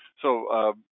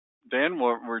 So, Dan,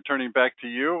 we're turning back to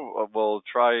you. We'll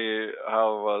try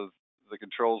how the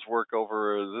controls work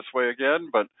over this way again,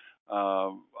 but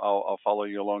I'll follow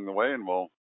you along the way, and we'll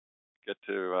get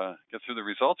through the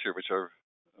results here, which are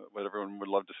what everyone would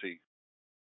love to see.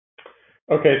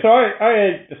 Okay, so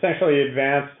I essentially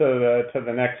advanced to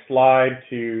the next slide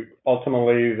to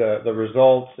ultimately the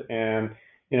results. And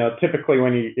typically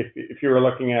when if you were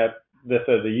looking at this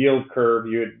as a yield curve,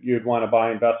 you'd want to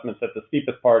buy investments at the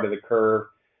steepest part of the curve.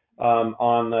 On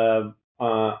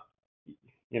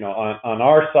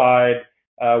our side,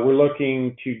 we're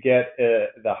looking to get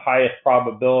the highest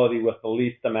probability with the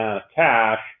least amount of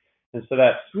cash. And so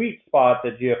that sweet spot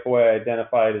that GFOA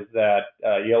identified is that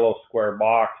yellow square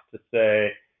box to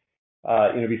say,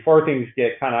 before things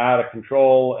get kind of out of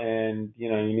control and, you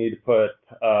need to put,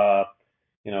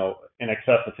 in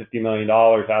excess of $50 million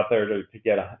out there to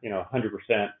get,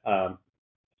 100%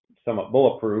 somewhat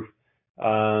bulletproof.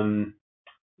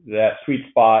 That sweet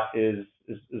spot is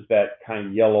that kind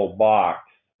of yellow box.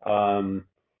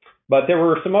 But there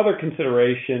were some other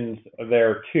considerations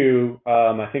there too.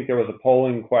 I think there was a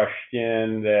polling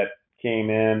question that came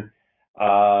in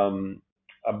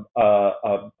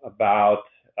about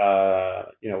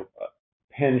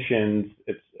pensions,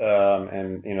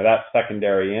 and that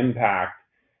secondary impact.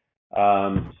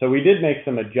 So we did make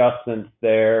some adjustments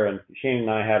there, and Shane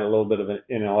and I had a little bit of an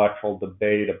intellectual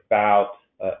debate about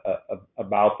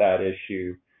that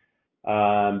issue.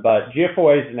 But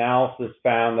GFOA's analysis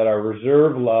found that our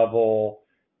reserve level,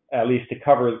 at least to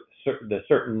cover the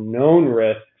certain known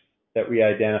risks that we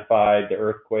identified, the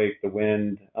earthquake, the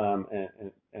wind,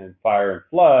 and fire and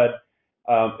flood,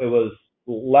 it was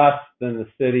less than the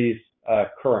city's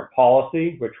current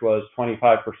policy, which was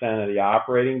 25% of the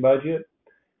operating budget.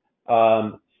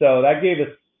 So that gave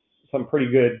us some pretty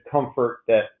good comfort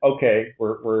that, okay,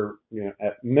 we're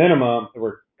at minimum,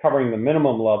 we're covering the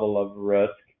minimum level of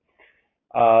risk.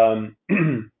 But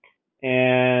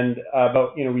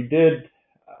we did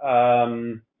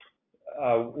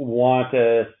want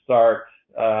to start,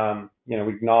 we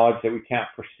acknowledge that we can't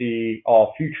foresee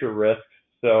all future risks.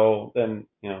 So then,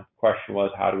 the question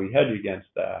was, how do we hedge against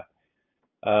that?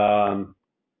 Let's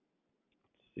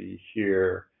see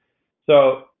here.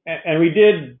 So, and we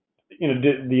did,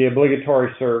 did the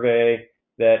obligatory survey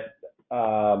that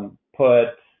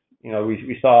put,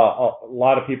 we saw a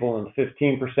lot of people in the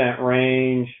 15%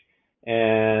 range,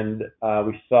 and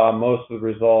we saw most of the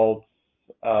results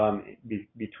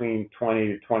between 20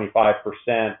 to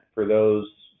 25% for those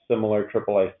similar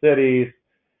AAA cities.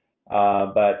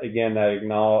 But again,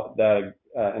 that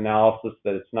analysis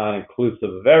that it's not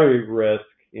inclusive of every risk,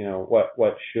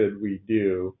 what should we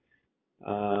do?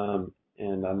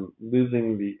 And I'm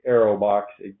losing the arrow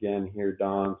box again here,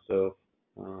 Don, so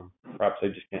perhaps I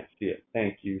just can't see it.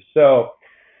 Thank you. So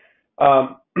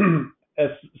as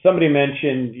somebody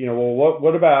mentioned, well,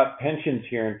 what about pensions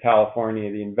here in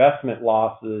California? The investment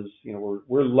losses,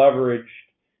 we're leveraged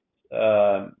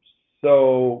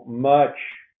so much,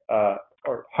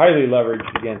 or highly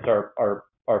leveraged against our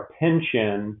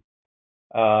pension,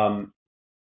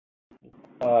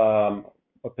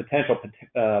 a potential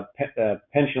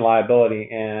pension liability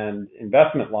and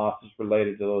investment losses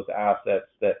related to those assets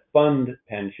that fund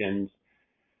pensions.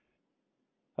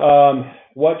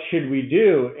 What should we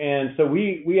do? And so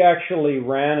we actually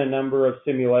ran a number of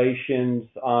simulations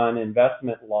on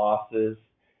investment losses.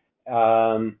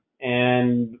 And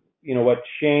what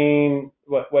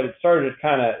it started to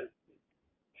kind of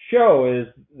show is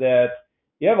that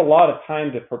you have a lot of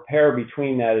time to prepare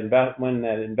between when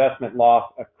that investment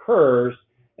loss occurs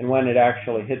and when it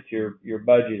actually hits your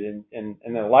budget. And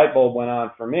the light bulb went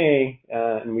on for me,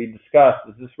 and we discussed,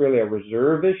 is this really a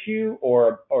reserve issue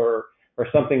or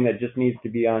something that just needs to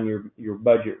be on your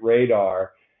budget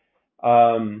radar?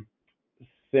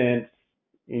 Since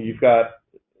you've got,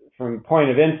 from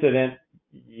point of incident,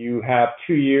 you have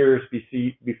 2 years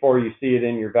before you see it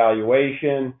in your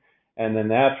valuation, and then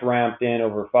that's ramped in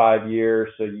over 5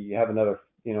 years, so you have another,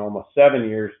 almost 7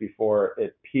 years before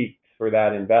it peaks for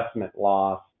that investment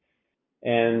loss.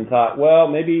 And thought, well,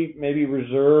 maybe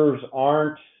reserves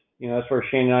aren't, that's where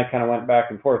Shane and I kind of went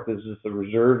back and forth. Is this a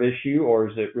reserve issue or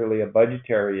is it really a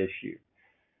budgetary issue?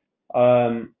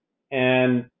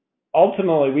 And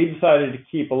ultimately, we decided to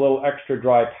keep a little extra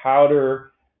dry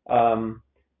powder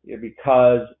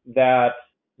because that,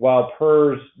 while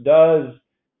PERS does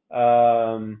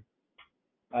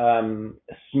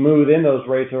smooth in those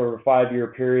rates over a 5-year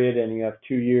period and you have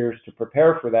 2 years to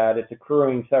prepare for that, it's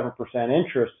accruing 7%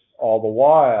 interest all the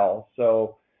while.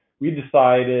 So we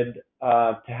decided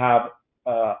to have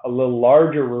a little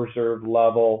larger reserve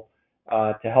level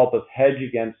to help us hedge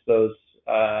against those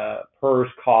PERS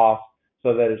costs,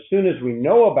 so that as soon as we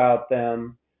know about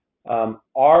them,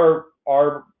 our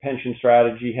pension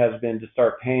strategy has been to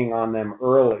start paying on them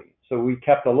early. So we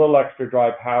kept a little extra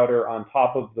dry powder on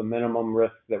top of the minimum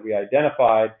risk that we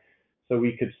identified, so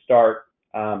we could start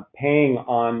paying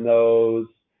on those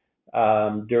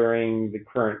during the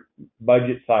current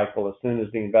budget cycle as soon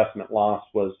as the investment loss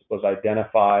was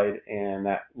identified, and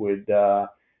that would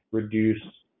reduce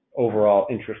overall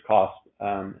interest costs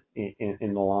in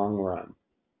the long run.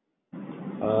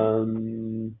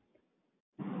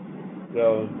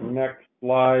 So next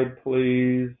slide,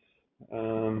 please.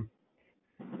 I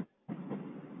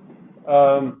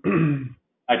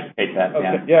can take that,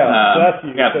 Dan. Okay, yeah, so that's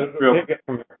you. Yeah, so take it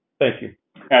from here. Thank you.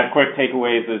 Quick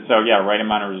takeaways is, so yeah, right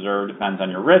amount of reserve depends on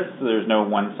your risk. So there's no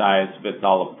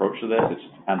one-size-fits-all approach to this. It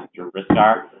just depends what your risks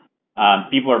are.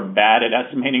 People are bad at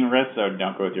estimating risk, so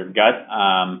don't go with your gut.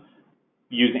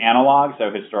 Use analogs, so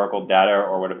historical data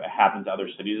or what happens to other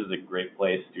cities is a great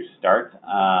place to start.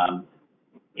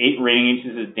 8 rating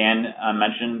agencies, as Dan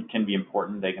mentioned, can be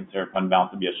important. They consider fund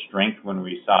balance to be a strength. When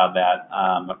we saw that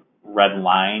red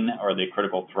line or the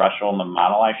critical threshold in the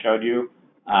model I showed you,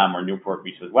 where Newport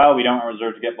Beach says, well, we don't want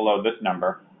reserves to get below this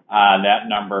number. That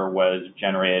number was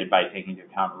generated by taking into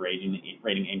account rating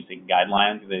agency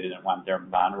guidelines, because they didn't want their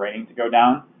bond rating to go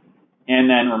down. And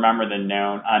then remember the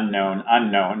known,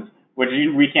 unknowns, which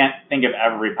we can't think of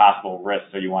every possible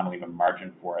risk, so you want to leave a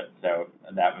margin for it. So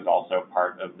that was also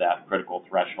part of that critical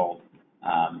threshold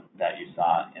that you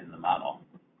saw in the model.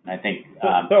 And I think...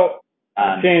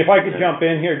 Shane, if I could jump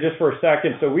in here just for a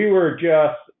second. So we were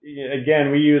just, again,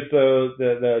 we used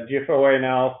the GFOA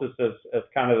analysis as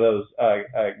kind of those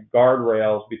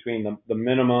guardrails between the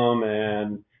minimum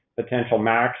and potential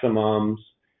maximums,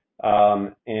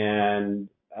 and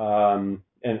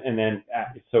then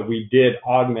so we did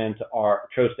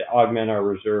chose to augment our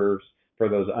reserves for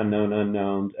those unknown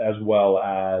unknowns, as well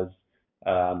as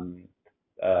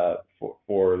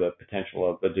for the potential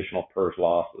of additional PERS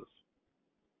losses.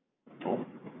 Cool.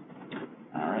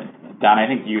 All right, Don, I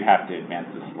think you have to advance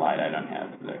the slide. I don't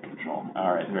have the control.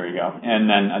 All right, there you go. And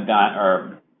then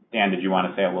Dan, did you want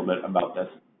to say a little bit about this?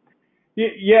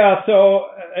 Yeah. So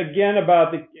again,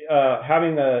 about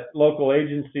having the local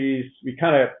agencies, we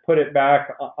kind of put it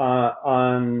back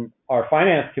on our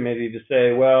finance committee to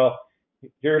say, well,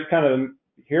 here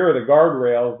are the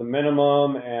guardrails, the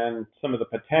minimum, and some of the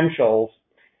potentials.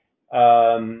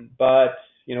 But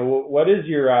what is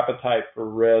your appetite for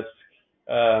risk?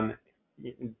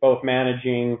 Both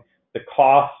managing the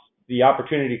costs, the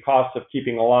opportunity costs of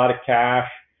keeping a lot of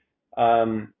cash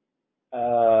on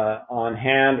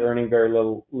hand, earning very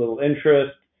little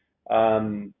interest,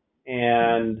 and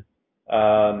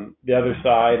the other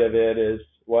side of it is,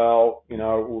 well,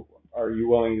 are you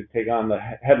willing to take on the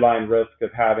headline risk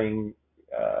of having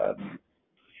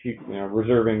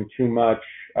reserving too much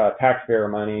taxpayer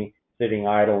money sitting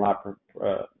idle,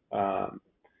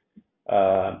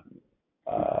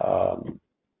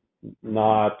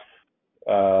 not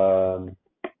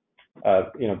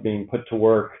being put to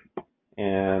work,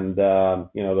 and the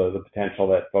potential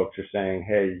that folks are saying,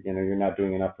 hey, you're not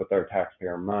doing enough with our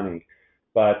taxpayer money.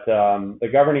 But the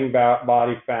governing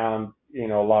body found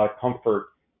a lot of comfort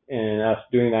in us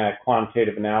doing that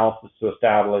quantitative analysis to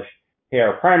establish, hey,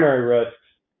 our primary risks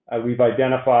we've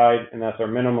identified, and that's our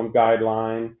minimum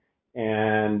guideline,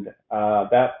 and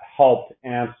that helped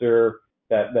answer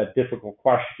that difficult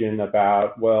question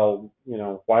about, well,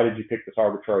 why did you pick this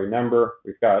arbitrary number?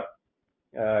 We've got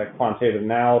quantitative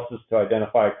analysis to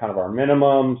identify kind of our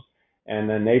minimums, and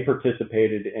then they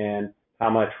participated in how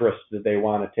much risk did they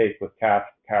want to take with cash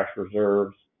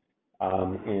reserves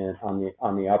on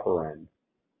the upper end.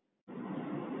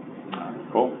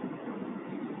 Cool.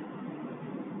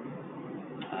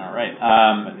 All right.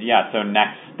 So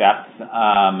next steps,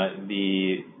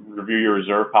 review your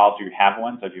reserve policy. You have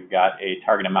one, so if you've got a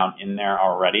target amount in there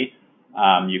already,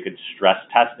 you could stress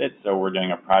test it. So we're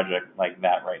doing a project like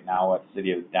that right now at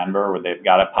City of Denver, where they've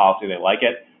got a policy, they like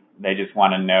it, they just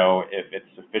want to know if it's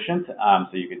sufficient.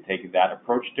 So you could take that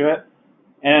approach to it.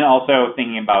 And also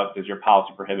thinking about, does your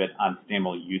policy prohibit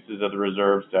unsustainable uses of the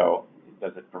reserve? So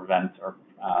does it prevent or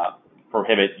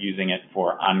prohibit using it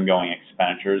for ongoing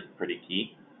expenditures? Pretty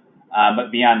key.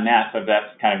 But beyond that, so if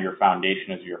that's kind of your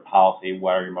foundation as your policy,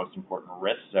 what are your most important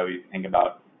risks? So you think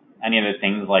about any of the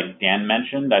things like Dan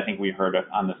mentioned. I think we heard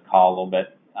on this call a little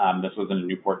bit This was a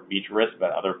Newport Beach risk,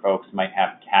 but other folks might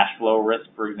have cash flow risk,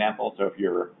 for example. So if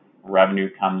your revenue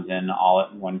comes in all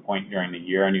at one point during the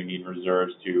year and you need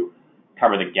reserves to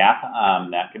cover the gap,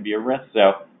 that could be a risk.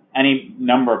 So any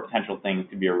number of potential things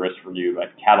could be a risk for you,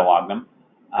 but catalog them.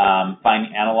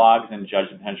 Find analogs and judge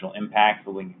the potential impacts,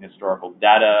 looking at historical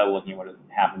data, looking at what has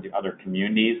happened to other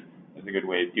communities is a good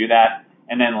way to do that.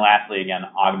 And then lastly, again,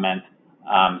 augment.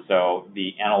 So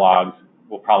the analogs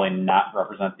will probably not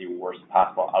represent the worst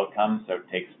possible outcome, so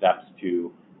take steps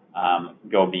to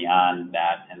go beyond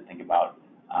that and think about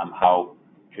how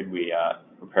could we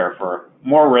prepare for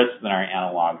more risk than our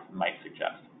analogs might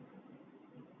suggest.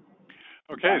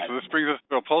 Okay, so this brings us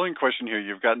to a polling question here.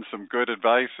 You've gotten some good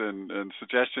advice and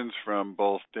suggestions from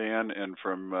both Dan and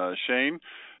from Shane.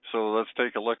 So let's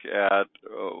take a look at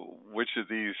which of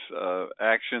these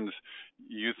actions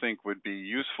you think would be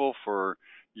useful for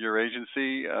your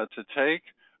agency to take.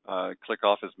 Click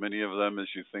off as many of them as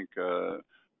you think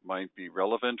might be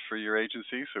relevant for your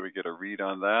agency so we get a read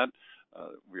on that.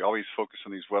 We always focus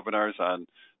on these webinars on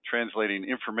translating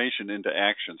information into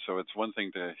action. So it's one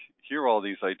thing to hear all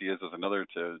these ideas, it's another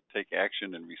to take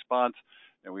action in response,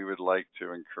 and we would like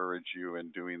to encourage you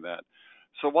in doing that.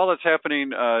 So while it's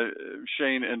happening,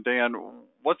 Shane and Dan,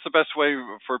 what's the best way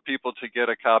for people to get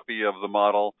a copy of the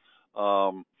model?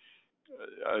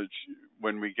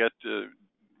 When we get to,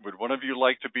 would one of you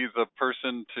like to be the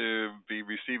person to be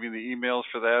receiving the emails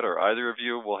for that, or either of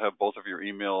you? We'll have both of your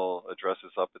email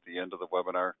addresses up at the end of the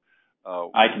webinar.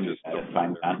 I can just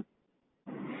find that.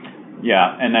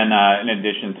 Yeah, and then in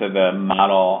addition to the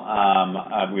model,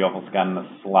 we also got in the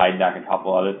slide deck a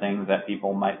couple other things that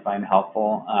people might find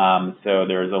helpful. So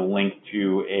there's a link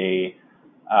to a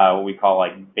what we call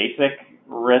like basic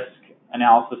risk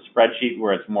analysis spreadsheet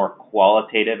where it's more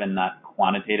qualitative and not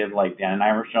quantitative like Dan and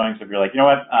I were showing. So if you're like, you know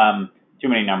what, too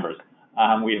many numbers,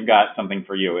 we've got something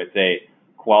for you. It's a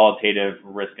qualitative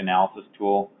risk analysis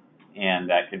tool, and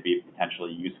that could be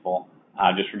potentially useful.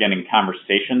 Just for getting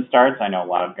conversation starts. I know a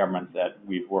lot of governments that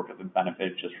we've worked with have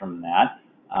benefited just from that.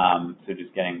 So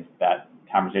just getting that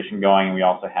conversation going. And we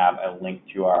also have a link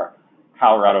to our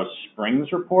Colorado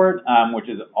Springs report, which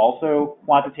is also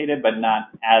quantitative, but not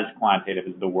as quantitative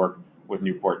as the work with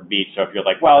Newport Beach. So if you're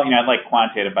like, well, you know, I'd like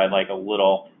quantitative, I'd like a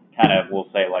little kind of, we'll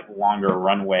say like longer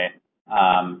runway,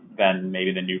 then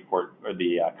maybe the Newport or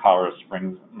the Colorado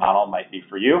Springs model might be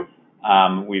for you.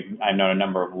 I know a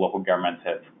number of local governments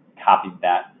have copied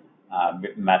that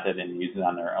method and used it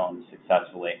on their own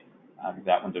successfully.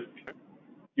 That one's a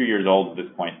few years old at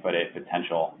this point, but a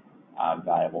potential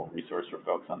valuable resource for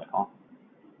folks on the call.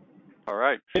 All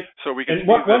right. So we can see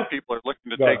that people are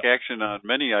looking to take action on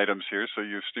many items here. So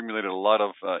you've stimulated a lot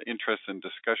of interest and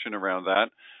discussion around that.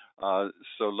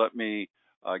 So let me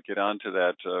get on to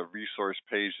that resource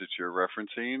page that you're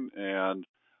referencing. And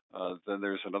then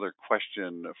there's another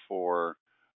question for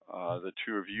the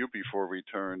two of you before we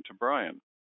turn to Brian.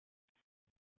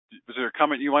 Was there a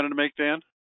comment you wanted to make, Dan?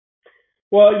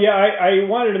 Well, yeah, I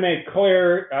wanted to make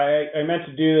clear, I meant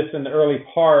to do this in the early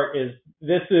part, is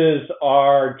this is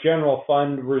our general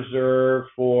fund reserve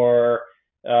for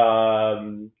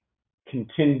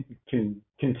contingencies,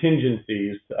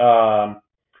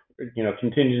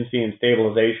 contingency and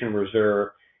stabilization reserve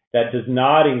that does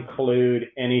not include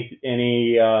any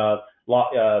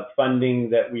funding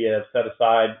that we have set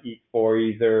aside for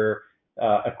either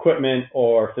equipment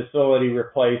or facility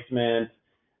replacement,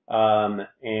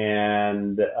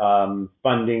 and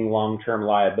funding long-term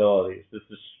liabilities.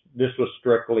 This was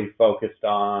strictly focused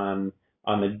on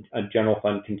the general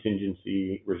fund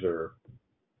contingency reserve.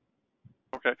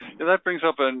 Okay, yeah, that brings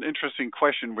up an interesting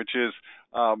question, which is,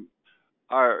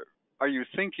 are you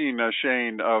thinking,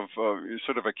 Shane, of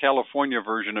sort of a California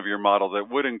version of your model that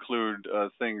would include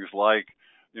things like,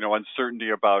 uncertainty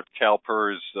about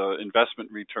CalPERS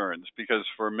investment returns? Because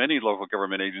for many local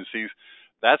government agencies,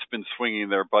 that's been swinging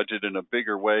their budget in a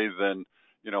bigger way than,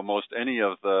 most any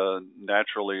of the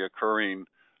naturally occurring,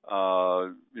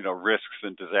 risks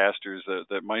and disasters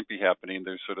that might be happening.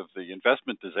 There's sort of the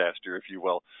investment disaster, if you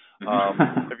will.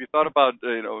 Have you thought about,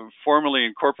 formally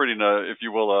incorporating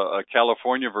a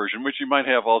California version, which you might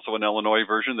have also an Illinois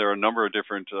version? There are a number of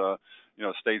different,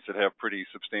 states that have pretty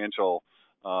substantial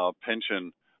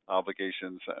pension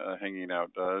obligations hanging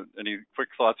out. Any quick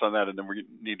thoughts on that, and then we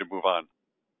need to move on.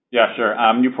 Yeah, sure.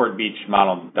 Newport Beach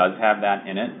model does have that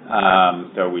in it.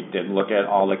 So we did look at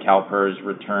all the CalPERS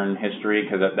return history,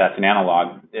 because that's an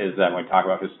analog, is that when we talk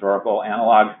about historical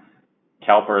analog,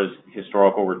 CalPERS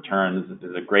historical returns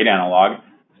is a great analog.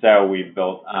 So we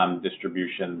built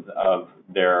distributions of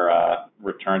their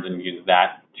returns and used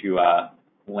that to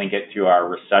link it to our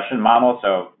recession model.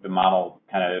 So the model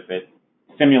kind of, if it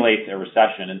simulates a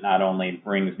recession. It not only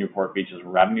brings Newport Beach's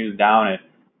revenues down, it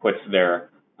puts their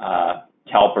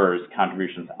CalPERS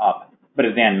contributions up. But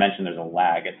as Dan mentioned, there's a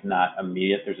lag. It's not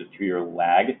immediate. There's a 2-year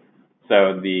lag.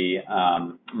 So the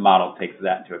model takes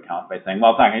that into account by saying,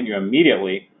 well, it's not going to do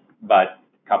immediately, but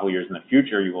a couple of years in the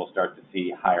future, you will start to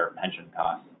see higher pension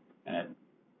costs, and it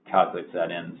calculates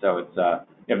that in. So it's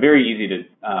very easy to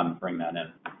bring that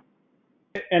in.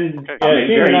 And Okay.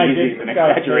 Steve and I did An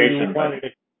discuss exaggeration, we wanted to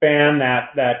expand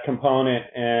that component,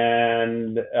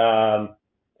 and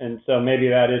so maybe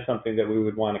that is something that we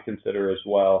would want to consider as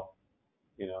well.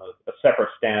 A separate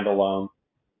standalone.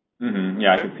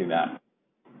 Yeah, I can see that.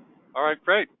 All right,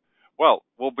 great. Well,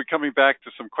 we'll be coming back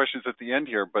to some questions at the end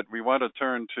here, but we want to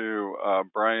turn to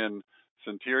Brian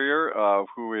Centurier,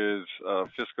 who is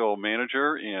fiscal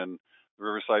manager in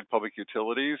Riverside Public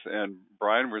Utilities. And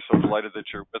Brian, we're so delighted that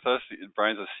you're with us.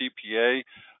 Brian's a CPA.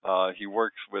 He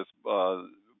works with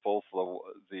both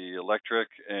the electric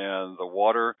and the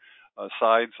water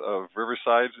sides of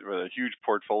Riverside, with a huge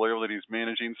portfolio that he's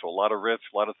managing. So a lot of risks,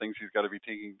 a lot of things he's got to be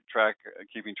keeping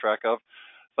track of.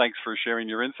 Thanks for sharing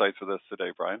your insights with us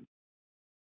today, Brian.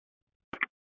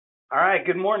 All right,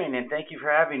 good morning, and thank you for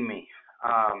having me.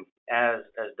 As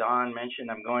Don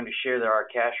mentioned, I'm going to share our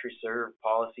cash reserve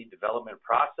policy development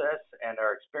process and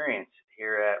our experience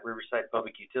here at Riverside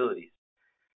Public Utilities.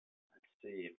 Let's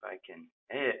see if I can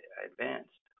advance,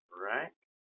 right?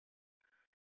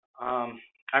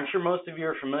 I'm sure most of you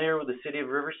are familiar with the city of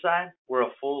Riverside. We're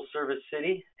a full-service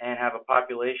city and have a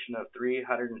population of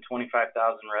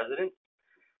 325,000 residents.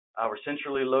 We're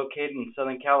centrally located in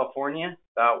Southern California,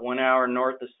 about 1 hour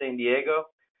north of San Diego,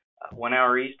 1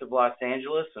 hour east of Los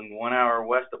Angeles, and 1 hour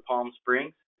west of Palm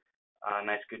Springs.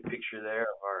 Nice good picture there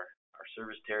of our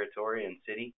service territory and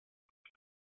city.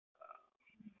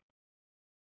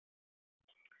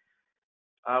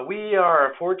 We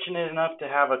are fortunate enough to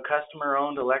have a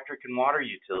customer-owned electric and water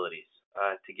utilities.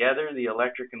 Together, the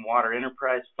Electric and Water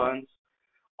Enterprise Funds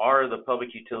are the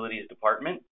Public Utilities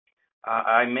Department.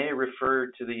 I may refer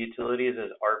to the utilities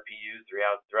as RPU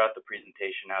throughout the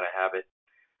presentation, out of habit.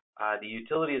 The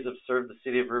utilities have served the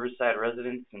city of Riverside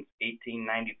residents since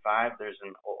 1895. There's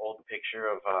an old picture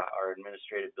of our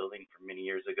administrative building from many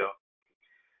years ago.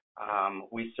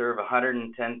 We serve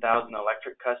 110,000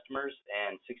 electric customers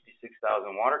and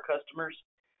 66,000 water customers,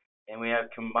 and we have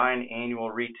combined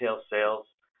annual retail sales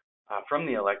from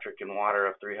the electric and water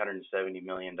of $370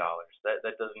 million.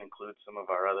 That doesn't include some of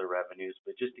our other revenues,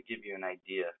 but just to give you an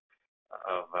idea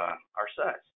of our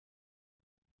size.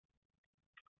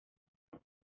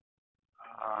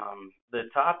 The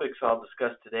topics I'll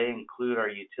discuss today include our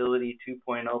Utility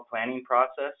 2.0 planning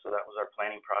process. So that was our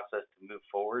planning process to move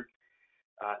forward.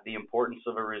 The importance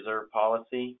of a reserve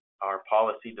policy, our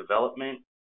policy development,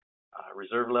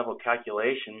 reserve level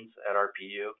calculations at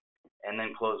RPU, and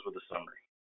then close with a summary.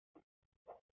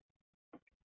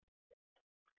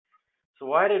 So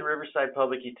why did Riverside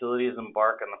Public Utilities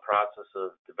embark on the process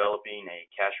of developing a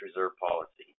cash reserve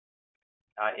policy?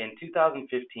 In 2015,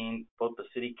 both the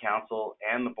City Council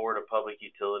and the Board of Public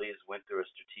Utilities went through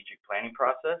a strategic planning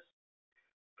process.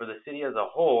 For the city as a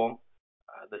whole,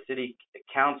 the City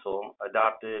Council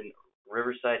adopted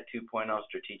Riverside 2.0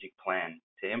 strategic plan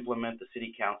to implement the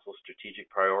City Council's strategic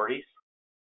priorities.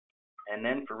 And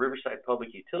then for Riverside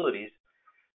Public Utilities,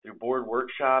 through board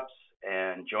workshops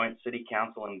and joint City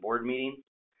Council and board meetings,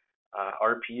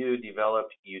 RPU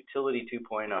developed Utility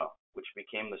 2.0, which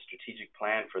became the strategic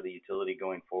plan for the utility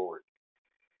going forward.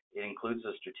 It includes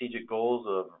the strategic goals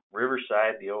of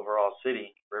Riverside, the overall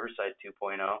city, Riverside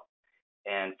 2.0,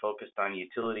 and focused on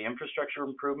utility infrastructure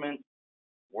improvement,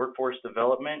 workforce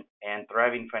development, and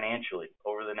thriving financially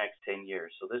over the next 10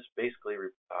 years. So this basically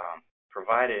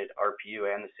provided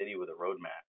RPU and the city with a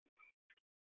roadmap.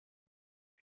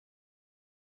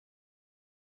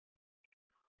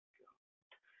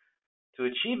 To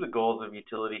achieve the goals of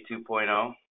Utility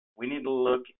 2.0, we needed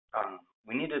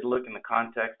to look in the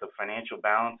context of financial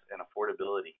balance and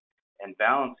affordability, and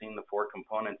balancing the four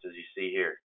components as you see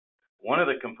here. One of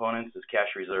the components is cash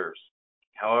reserves.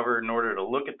 However, in order to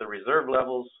look at the reserve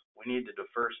levels, we needed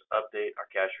to first update our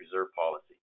cash reserve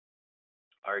policy.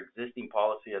 Our existing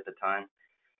policy at the time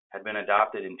had been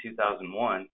adopted in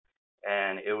 2001,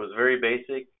 and it was very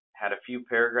basic, had a few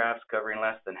paragraphs covering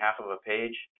less than half of a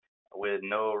page, with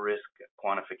no risk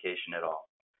quantification at all,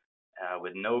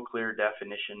 with no clear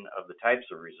definition of the types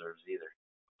of reserves either.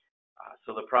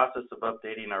 So the process of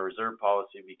updating our reserve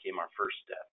policy became our first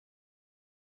step.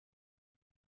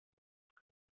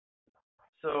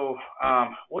 So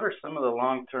what are some of the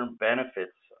long-term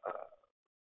benefits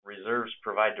reserves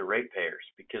provide to ratepayers?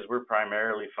 Because we're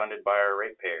primarily funded by our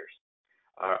ratepayers.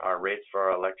 our rates for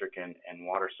our electric and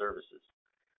water services.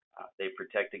 They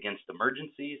protect against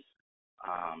emergencies,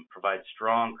 provide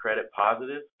strong credit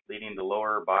positive, leading to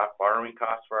lower borrowing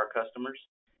costs for our customers,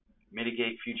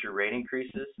 mitigate future rate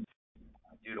increases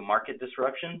due to market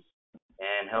disruptions,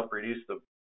 and help reduce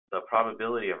the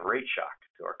probability of rate shock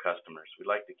to our customers. We'd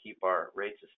like to keep our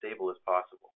rates as stable as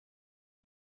possible.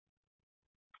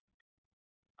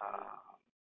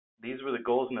 These were the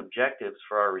goals and objectives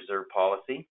for our reserve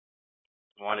policy.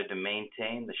 We wanted to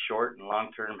maintain the short and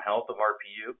long-term health of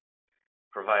RPU,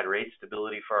 provide rate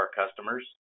stability for our customers.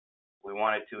 We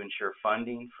wanted to ensure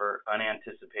funding for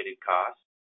unanticipated costs.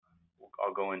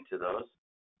 I'll go into those.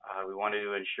 We wanted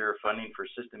to ensure funding for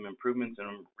system improvements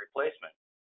and replacement.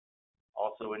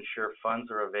 Also ensure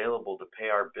funds are available to pay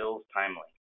our bills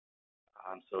timely.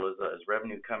 So as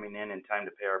revenue coming in time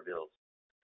to pay our bills.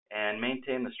 And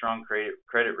maintain the strong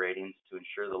credit ratings to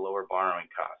ensure the lower borrowing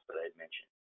costs that I had mentioned.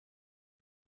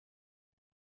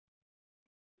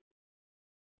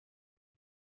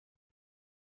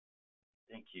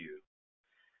 Thank you.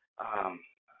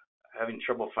 Having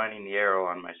trouble finding the arrow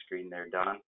on my screen there,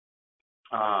 Don.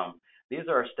 These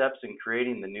are our steps in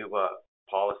creating the new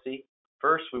policy.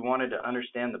 First, we wanted to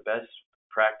understand the best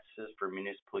practices for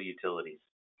municipal utilities.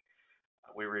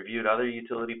 We reviewed other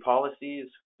utility policies.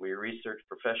 We researched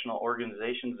professional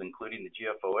organizations, including the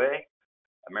GFOA,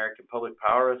 American Public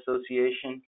Power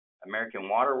Association, American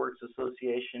Water Works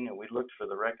Association, and we looked for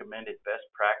the recommended best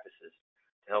practices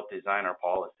to help design our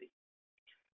policy.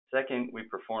 Second, we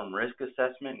performed risk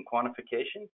assessment and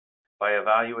quantification by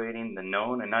evaluating the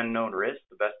known and unknown risks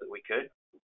the best that we could.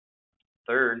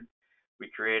 Third, we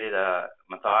created a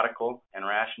methodical and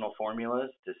rational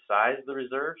formulas to size the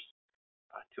reserves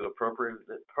to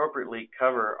appropriately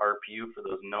cover RPU for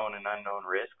those known and unknown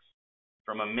risks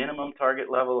from a minimum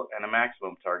target level and a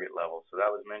maximum target level. So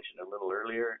that was mentioned a little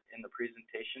earlier in the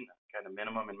presentation, kind of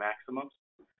minimum and maximums.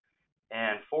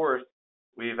 And fourth,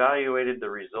 we evaluated the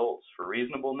results for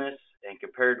reasonableness and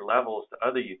compared levels to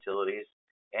other utilities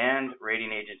and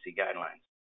rating agency guidelines.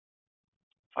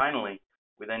 Finally,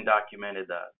 we then documented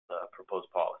the proposed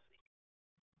policy.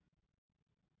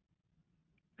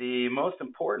 The most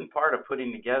important part of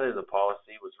putting together the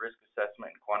policy was risk assessment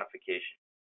and quantification.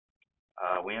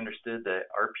 We understood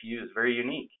that RPU is very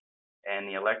unique and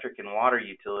the electric and water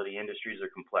utility industries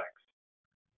are complex.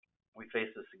 We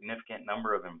face a significant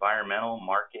number of environmental,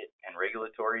 market, and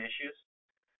regulatory issues.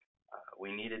 We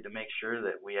needed to make sure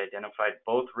that we identified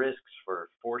both risks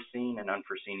for foreseen and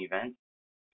unforeseen events.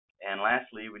 And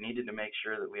lastly, we needed to make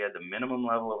sure that we had the minimum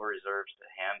level of reserves to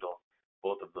handle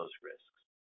both of those risks.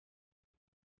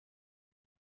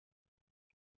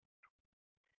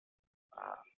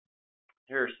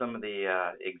 Here are some of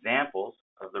the examples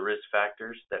of the risk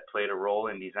factors that played a role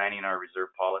in designing our reserve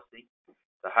policy.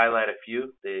 To highlight a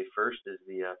few, the first is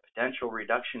the potential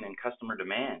reduction in customer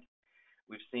demand.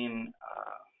 We've seen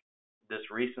this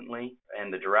recently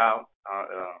in the drought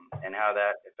and how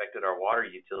that affected our water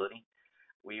utility.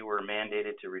 We were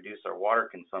mandated to reduce our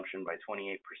water consumption by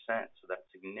 28%, so that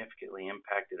significantly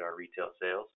impacted our retail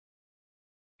sales.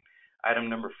 Item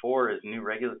number 4 is new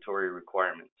regulatory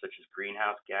requirements, such as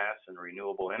greenhouse gas and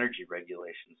renewable energy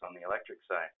regulations on the electric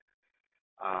side.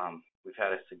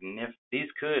 These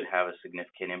could have a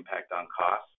significant impact on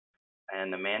costs,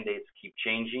 and the mandates keep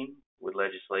changing with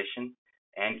legislation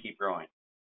and keep growing.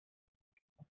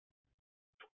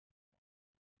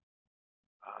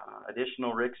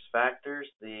 Additional risk factors,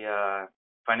 the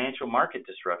financial market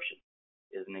disruption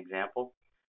is an example,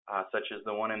 such as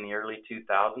the one in the early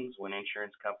 2000s when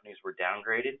insurance companies were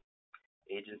downgraded.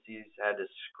 Agencies had to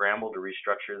scramble to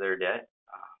restructure their debt.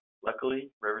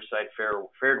 Luckily, Riverside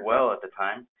fared well at the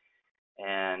time,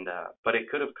 but it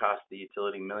could have cost the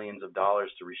utility millions of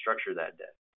dollars to restructure that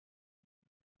debt.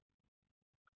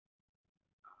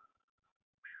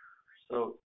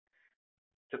 So,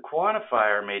 to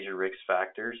quantify our major risk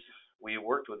factors, we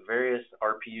worked with various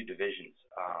RPU divisions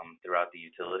throughout the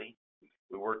utility.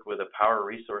 We worked with a power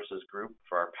resources group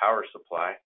for our power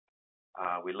supply.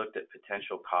 We looked at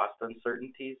potential cost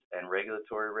uncertainties and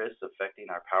regulatory risks affecting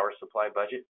our power supply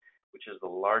budget, which is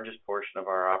the largest portion of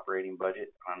our operating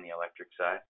budget on the electric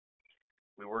side.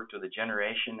 We worked with the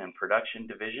generation and production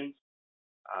divisions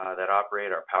that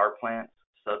operate our power plants,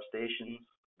 substations,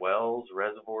 wells,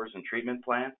 reservoirs, and treatment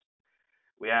plants.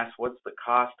 We asked what's the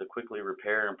cost to quickly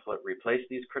repair and replace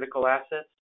these critical assets,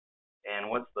 and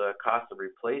what's the cost of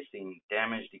replacing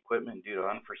damaged equipment due to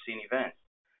unforeseen events,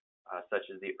 such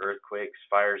as the earthquakes,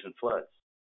 fires, and floods.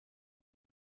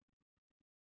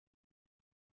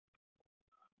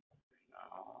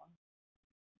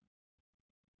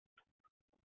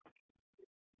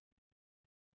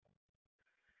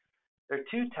 There are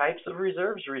two types of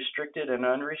reserves, restricted and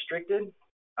unrestricted.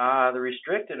 The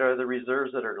restricted are the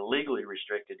reserves that are legally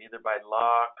restricted, either by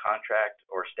law, contract,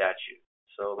 or statute.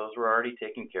 So those were already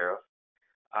taken care of.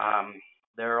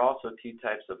 There are also two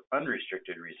types of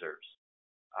unrestricted reserves.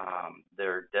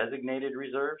 There are designated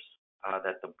reserves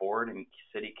that the board and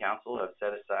city council have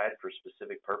set aside for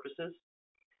specific purposes,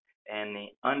 and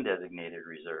the undesignated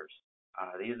reserves.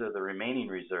 These are the remaining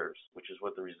reserves, which is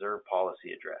what the reserve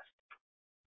policy addressed.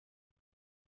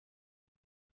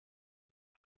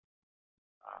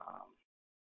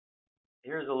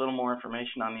 Here's a little more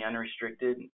information on the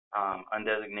unrestricted,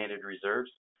 undesignated reserves.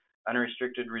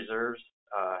 Unrestricted reserves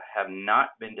have not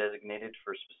been designated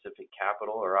for specific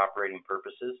capital or operating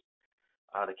purposes.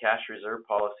 The cash reserve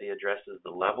policy addresses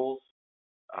the levels,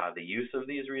 the use of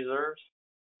these reserves,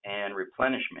 and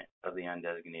replenishment of the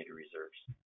undesignated reserves.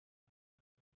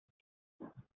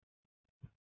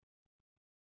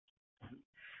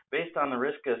 Based on the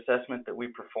risk assessment that we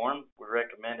performed, we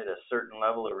recommended a certain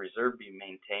level of reserve be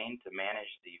maintained to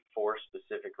manage the 4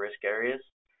 specific risk areas.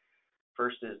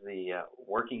 First is the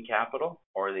working capital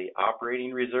or the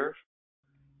operating reserve.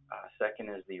 Second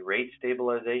is the rate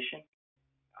stabilization,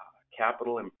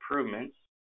 capital improvements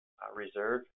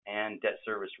reserve, and debt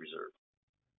service reserve.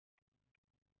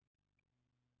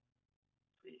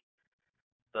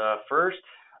 The first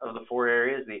of the 4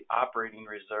 areas, the operating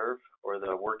reserve or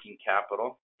the working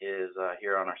capital, is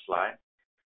here on our slide.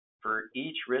 For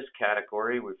each risk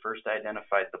category, we first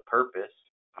identified the purpose,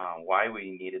 why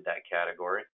we needed that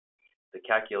category, the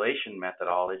calculation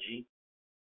methodology.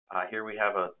 Here we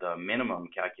have the minimum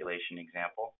calculation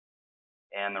example,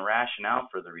 and the rationale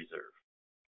for the reserve.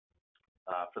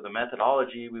 For the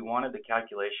methodology, we wanted the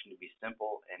calculation to be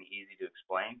simple and easy to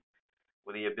explain,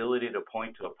 with the ability to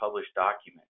point to a published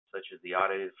document, such as the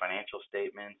audited financial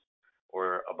statements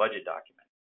or a budget document.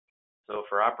 So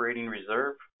for operating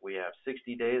reserve, we have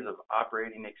 60 days of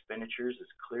operating expenditures as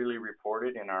clearly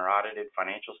reported in our audited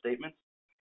financial statements.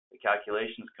 The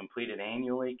calculation is completed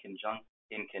annually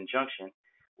in conjunction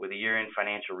with the year-end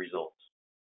financial results.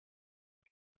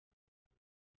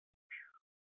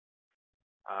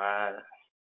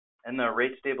 And the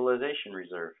rate stabilization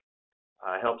reserve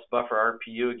helps buffer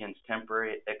RPU against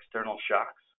temporary external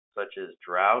shocks, such as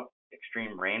drought,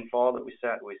 extreme rainfall that we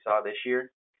saw this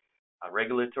year,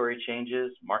 regulatory changes,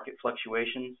 market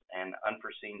fluctuations, and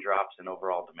unforeseen drops in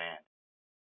overall demand.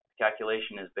 The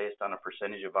calculation is based on a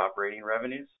percentage of operating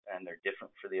revenues, and they're different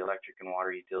for the electric and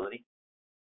water utility.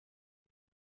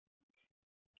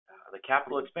 The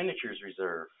capital expenditures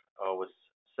reserve was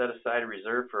set aside a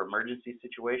reserve for emergency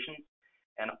situations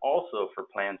and also for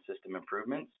planned system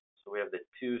improvements. So we have the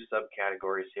 2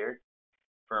 subcategories here.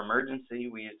 For emergency,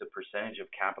 we used a percentage of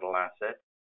capital asset.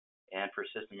 And for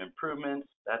system improvements,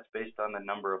 that's based on the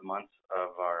number of months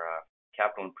of our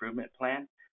capital improvement plan.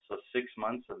 So 6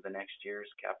 months of the next year's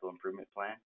capital improvement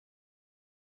plan.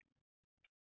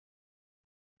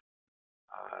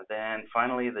 Then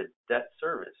finally, the debt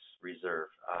service reserve.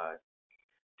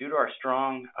 Due to our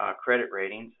strong credit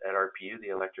ratings at RPU,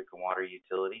 the electric and water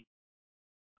utility,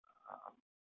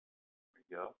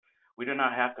 we do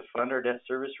not have to fund our debt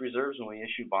service reserves when we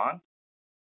issue bonds.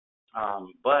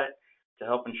 But to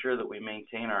help ensure that we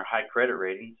maintain our high credit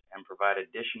ratings and provide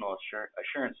additional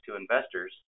assurance to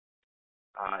investors,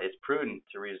 it's prudent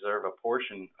to reserve a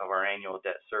portion of our annual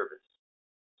debt service.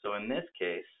 So in this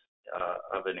case,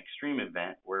 of an extreme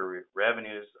event where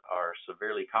revenues are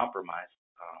severely compromised,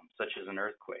 such as an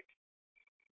earthquake.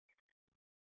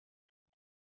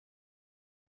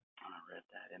 I read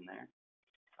that in there.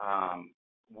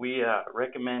 We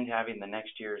recommend having the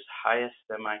next year's highest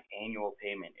semi-annual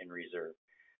payment in reserve.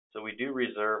 So we do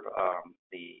reserve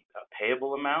the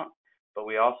payable amount, but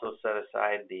we also set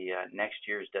aside the next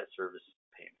year's debt service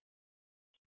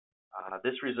payment.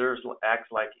 This reserve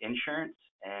acts like insurance,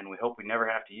 and we hope we never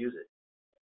have to use it.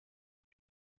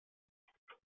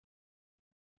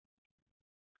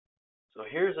 So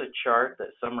here's a chart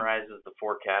that summarizes the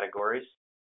 4 categories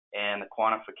and the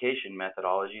quantification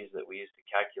methodologies that we use to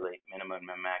calculate minimum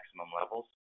and maximum levels.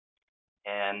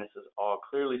 And this is all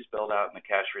clearly spelled out in the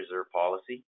cash reserve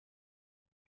policy.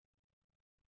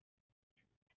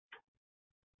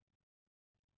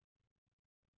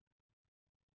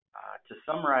 To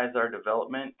summarize our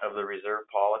development of the reserve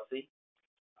policy,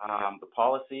 the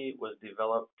policy was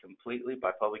developed completely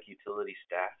by public utility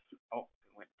staff. Oh,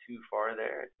 I went too far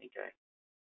there. I think I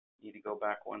need to go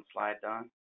back 1 slide, Don.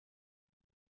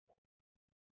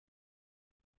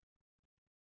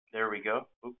 There we go.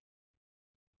 Oops.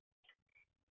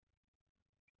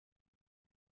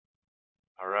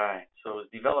 All right, so it was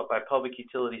developed by public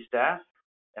utility staff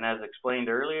And as explained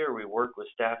earlier, we work with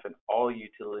staff in all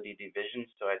utility divisions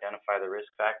to identify the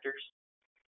risk factors.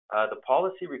 The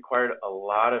policy required a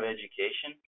lot of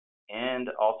education and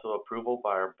also approval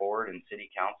by our board and city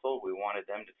council. We wanted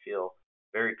them to feel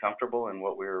very comfortable in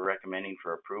what we were recommending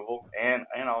for approval, and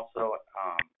also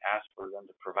asked for them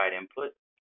to provide input.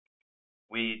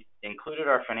 We included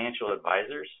our financial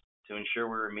advisors to ensure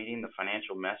we were meeting the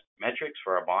financial metrics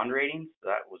for our bond ratings.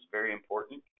 That was very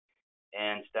important.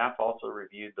 And staff also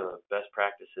reviewed the best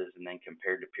practices and then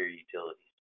compared to peer utilities.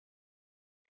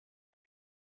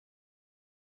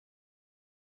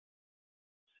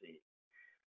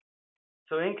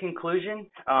 So in conclusion,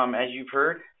 as you've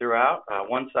heard throughout,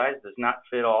 one size does not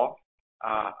fit all.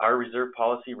 Our reserve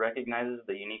policy recognizes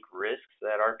the unique risks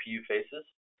that RPU faces.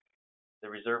 The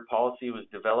reserve policy was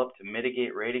developed to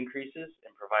mitigate rate increases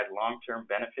and provide long-term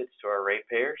benefits to our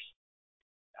ratepayers.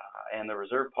 And the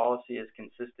reserve policy is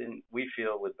consistent, we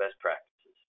feel, with best practices.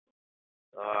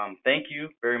 Thank you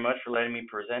very much for letting me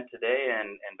present today,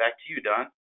 and back to you, Don.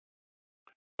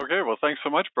 Okay, well, thanks so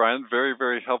much, Brian. Very,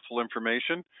 very helpful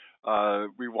information.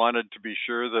 We wanted to be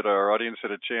sure that our audience had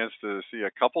a chance to see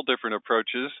a couple different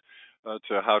approaches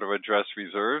to how to address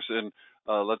reserves. And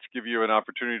let's give you an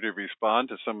opportunity to respond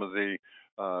to some of the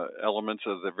elements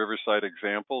of the Riverside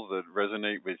example that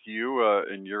resonate with you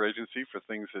in your agency for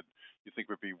things that you think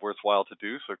would be worthwhile to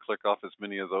do. So click off as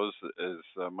many of those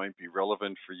as might be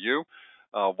relevant for you.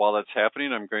 While that's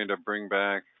happening, I'm going to bring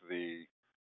back the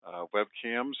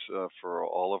webcams for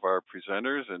all of our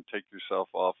presenters and take yourself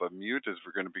off of mute as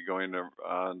we're going to be going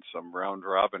on some round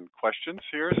robin questions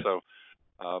here. So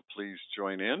please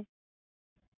join in.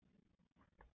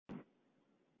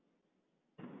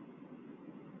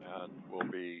 And we'll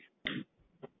be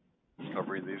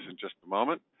covering these in just a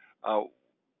moment.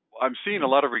 I'm seeing a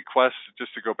lot of requests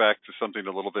just to go back to something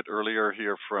a little bit earlier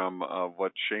here from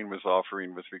what Shane was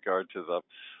offering with regard to the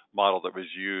model that was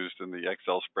used in the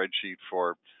Excel spreadsheet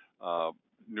for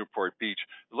Newport Beach.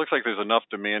 It looks like there's enough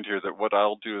demand here that what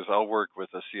I'll do is I'll work with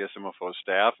the CSMFO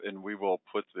staff, and we will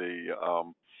put the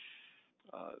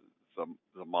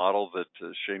model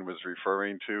that Shane was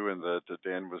referring to and that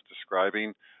Dan was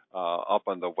describing up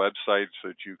on the website so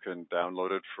that you can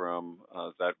download it from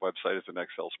that website as an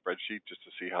Excel spreadsheet just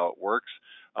to see how it works.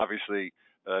 Obviously,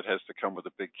 that has to come with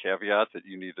a big caveat that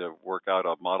you need to work out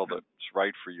a model that's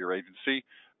right for your agency,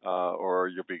 or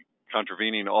you'll be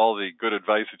contravening all the good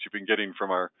advice that you've been getting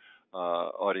from our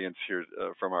audience here,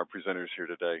 from our presenters here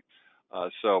today.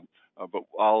 But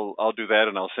I'll do that,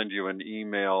 and I'll send you an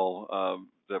email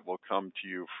that will come to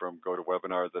you from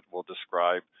GoToWebinar that will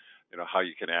describe, how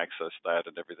you can access that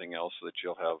and everything else so that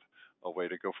you'll have a way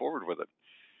to go forward with it.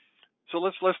 So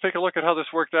let's take a look at how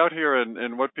this worked out here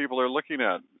and what people are looking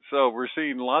at. So we're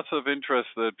seeing lots of interest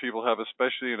that people have,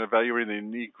 especially in evaluating the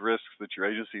unique risks that your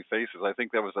agency faces. I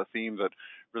think that was a theme that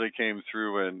really came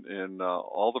through in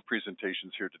all the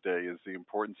presentations here today, is the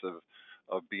importance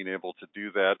of being able to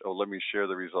do that. Oh, let me share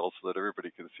the results so that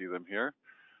everybody can see them here.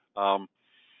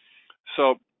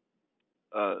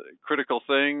 Critical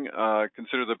thing,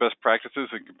 consider the best practices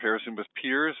in comparison with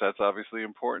peers. That's obviously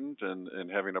important, and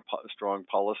having a strong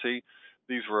policy.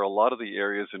 These were a lot of the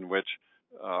areas in which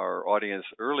our audience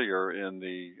earlier in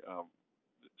the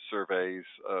surveys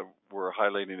were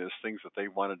highlighting as things that they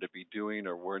wanted to be doing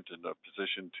or weren't in a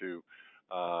position to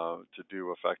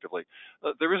do effectively.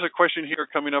 There is a question here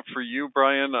coming up for you,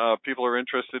 Brian. People are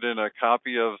interested in a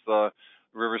copy of the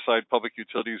Riverside Public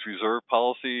Utilities Reserve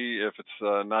Policy. If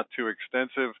it's not too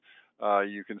extensive,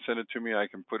 you can send it to me. I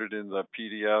can put it in the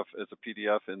PDF as a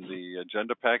PDF in the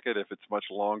agenda packet. If it's much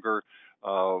longer,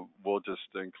 we'll just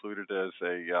include it as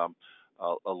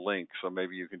a link. So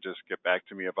maybe you can just get back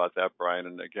to me about that, Brian.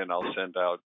 And again, I'll send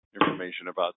out information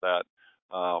about that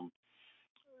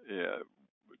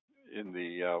in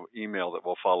the email that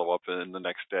will follow up in the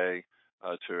next day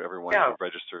to everyone who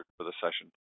registered for the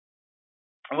session.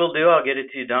 Will do. I'll get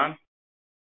it to you, Don.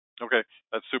 Okay,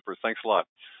 that's super. Thanks a lot.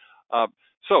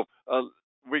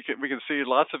 We can see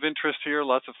lots of interest here,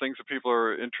 lots of things that people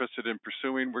are interested in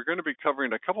pursuing. We're going to be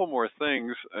covering a couple more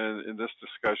things in this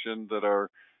discussion that are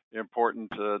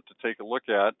important to take a look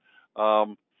at.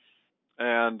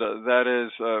 And that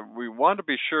is, we want to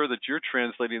be sure that you're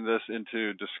translating this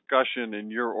into discussion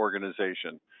in your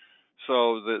organization.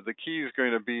 So the key is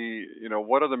going to be,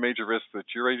 what are the major risks that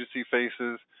your agency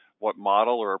faces? What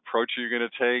model or approach are you going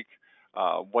to take?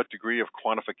 What degree of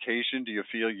quantification do you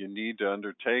feel you need to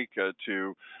undertake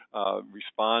to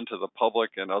respond to the public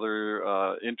and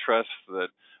other interests that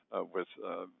with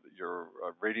your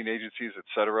rating agencies, et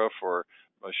cetera, for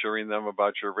assuring them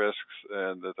about your risks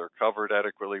and that they're covered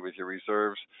adequately with your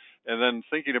reserves, and then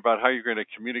thinking about how you're going to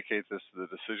communicate this to the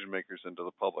decision makers and to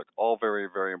the public. All very,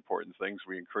 very important things.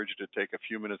 We encourage you to take a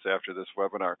few minutes after this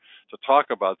webinar to talk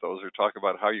about those or talk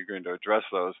about how you're going to address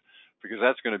those, because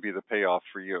that's going to be the payoff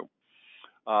for you.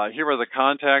 Here are the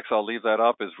contacts. I'll leave that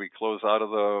up as we close out of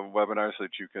the webinar so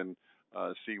that you can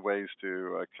see ways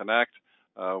to connect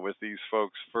with these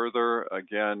folks further.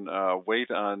 Again,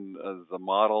 wait on the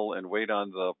model and wait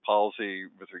on the policy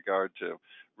with regard to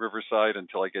Riverside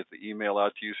until I get the email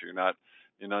out to you, so you're not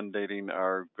inundating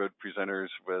our good presenters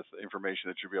with information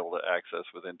that you'll be able to access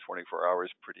within 24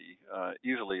 hours pretty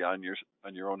easily on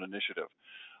your own initiative.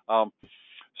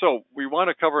 So we want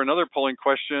to cover another polling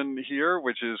question here,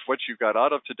 which is what you got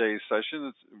out of today's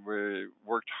session. We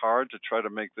worked hard to try to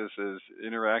make this as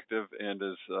interactive and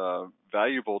as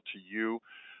valuable to you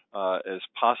as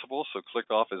possible. So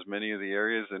click off as many of the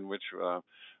areas in which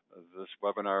this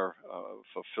webinar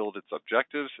fulfilled its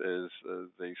objectives as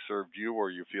they served you or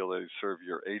you feel they serve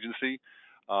your agency.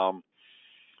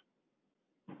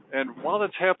 And while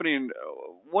that's happening,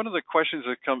 one of the questions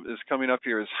that is coming up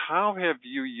here is, how have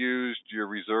you used your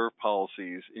reserve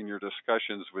policies in your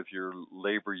discussions with your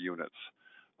labor units?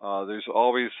 There's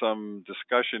always some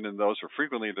discussion in those, or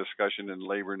frequently a discussion in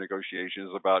labor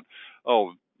negotiations about,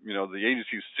 the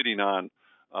agency's sitting on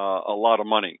a lot of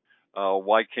money.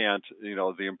 Why can't,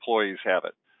 the employees have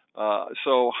it?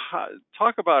 So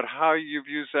talk about how you've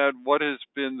used that. What has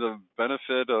been the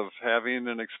benefit of having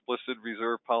an explicit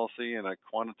reserve policy and a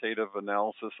quantitative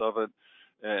analysis of it,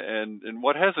 and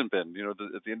what hasn't been?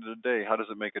 At the end of the day, how does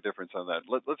it make a difference on that?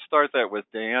 Let's start that with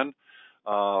Dan,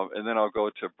 and then I'll go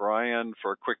to Brian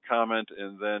for a quick comment,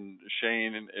 and then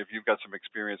Shane, if you've got some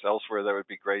experience elsewhere, that would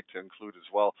be great to include as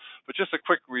well. But just a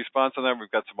quick response on that. We've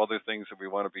got some other things that we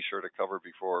want to be sure to cover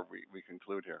before we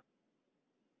conclude here.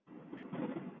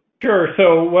 Sure.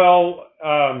 So,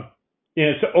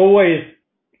 it's always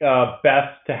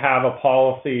best to have a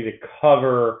policy to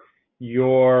cover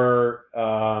your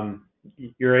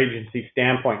agency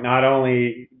standpoint. Not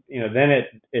only, then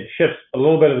it shifts a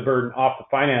little bit of the burden off the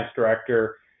finance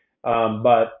director,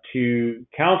 but to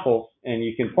councils, and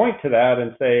you can point to that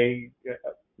and say,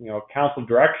 council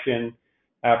direction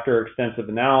after extensive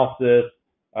analysis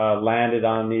landed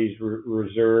on these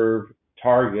reserve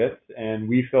targets, and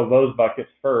we fill those buckets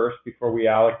first before we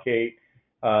allocate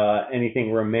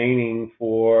anything remaining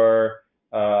for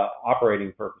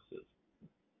operating purposes.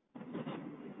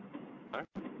 Okay.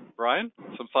 Brian,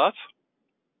 some thoughts?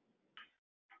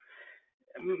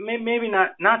 Maybe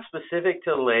not specific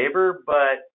to labor,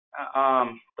 but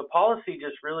the policy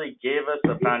just really gave us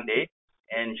a foundation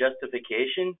and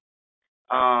justification.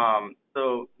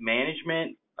 So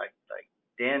management, like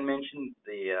Dan mentioned,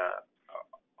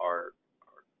 our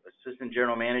assistant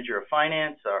general manager of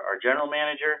finance, our general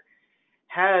manager,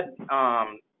 had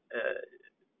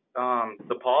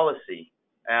the policy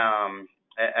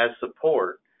as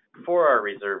support for our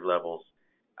reserve levels.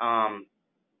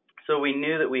 So we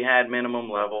knew that we had minimum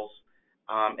levels,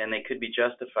 and they could be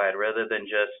justified rather than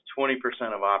just 20%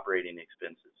 of operating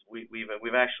expenses.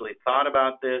 We've actually thought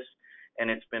about this, and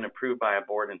it's been approved by a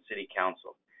board and city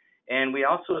council. And we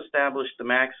also established the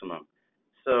maximum.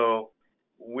 So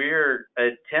we're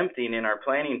attempting in our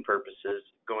planning purposes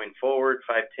going forward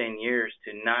 5-10 years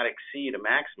to not exceed a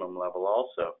maximum level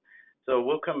also. So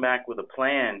we'll come back with a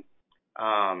plan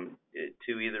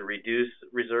to either reduce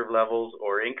reserve levels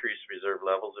or increase reserve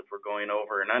levels if we're going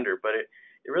over and under. But it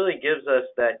really gives us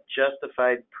that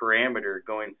justified parameter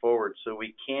going forward so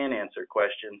we can answer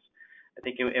questions, I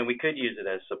think, and we could use it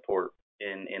as support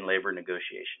in labor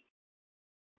negotiation.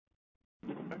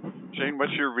 Shane,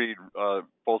 what's your read,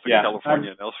 both in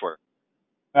California and elsewhere?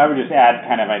 I would just add,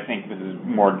 I think this is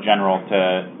more general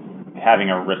to having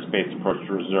a risk-based approach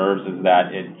to reserves, is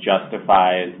that it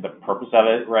justifies the purpose of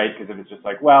it, right? Because if it's just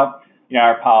like,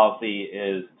 our policy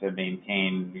is to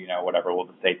maintain, whatever, we'll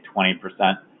just say 20%.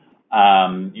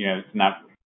 It's not,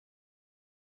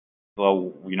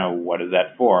 what is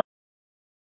that for?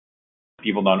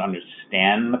 People don't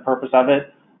understand the purpose of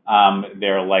it.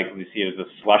 They're likely to see it as a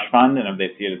slush fund, and if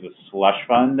they see it as a slush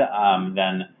fund,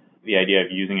 then the idea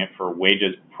of using it for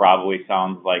wages probably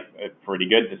sounds like pretty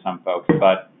good to some folks.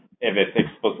 But if it's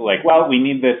explicitly like, we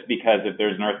need this because if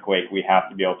there's an earthquake, we have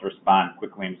to be able to respond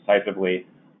quickly and decisively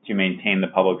to maintain the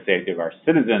public safety of our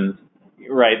citizens,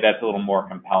 right? That's a little more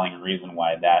compelling reason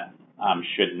why that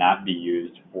should not be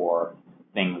used for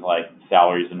things like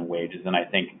salaries and wages. And I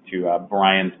think to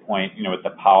Brian's point, with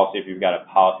the policy, if you've got a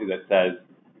policy that says,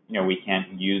 we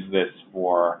can't use this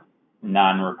for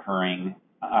non-recurring,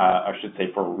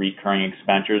 for recurring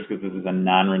expenditures because this is a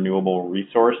non-renewable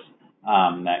resource,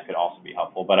 that could also be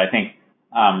helpful. But I think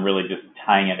really just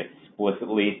tying it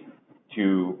explicitly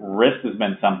to risk has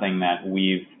been something that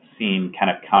we've seen kind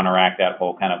of counteract that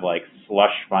whole kind of like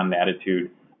slush fund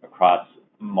attitude across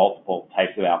multiple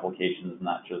types of applications,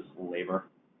 not just labor.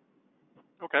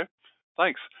 Okay,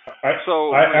 thanks.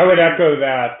 I would echo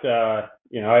that.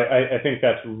 I think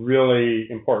that's really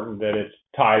important that it's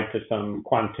tied to some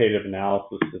quantitative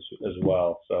analysis as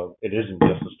well. So it isn't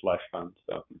just a slush fund.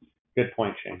 So good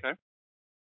point, Shane. Okay.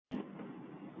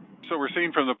 So we're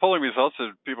seeing from the polling results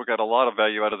that people got a lot of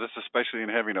value out of this, especially in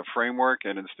having a framework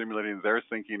and in stimulating their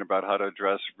thinking about how to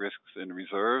address risks and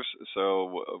reserves.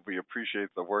 So we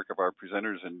appreciate the work of our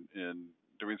presenters in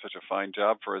doing such a fine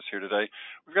job for us here today.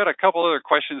 We've got a couple other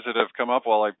questions that have come up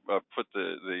while I put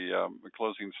the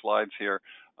closing slides here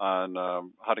on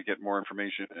how to get more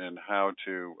information and how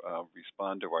to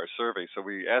respond to our survey. So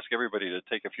we ask everybody to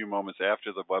take a few moments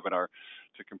after the webinar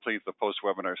to complete the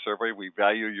post-webinar survey. We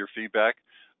value your feedback.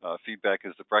 Feedback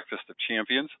is the breakfast of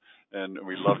champions, and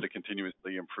we love to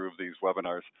continuously improve these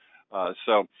webinars.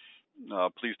 So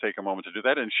please take a moment to do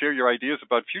that and share your ideas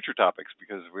about future topics,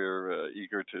 because we're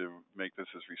eager to make this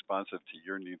as responsive to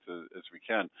your needs as we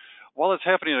can. While it's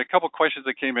happening, a couple questions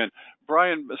that came in.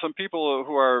 Brian, some people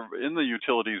who are in the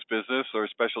utilities business or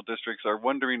special districts are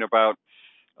wondering about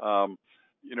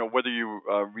whether you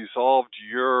resolved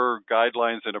your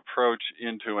guidelines and approach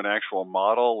into an actual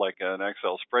model, like an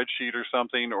Excel spreadsheet or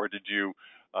something, or did you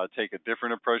take a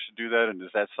different approach to do that? And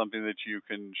is that something that you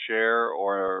can share,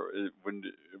 or would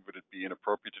it be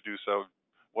inappropriate to do so?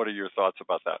 What are your thoughts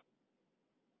about that?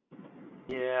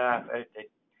 Yeah,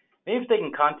 maybe if they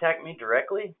can contact me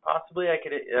directly, possibly I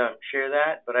could share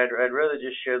that, but I'd rather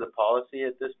just share the policy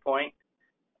at this point.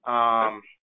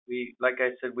 Like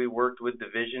I said, we worked with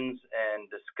divisions and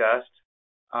discussed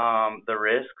the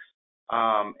risks,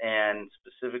 and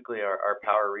specifically our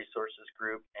power resources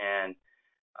group and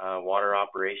water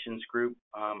operations group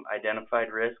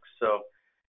identified risks. So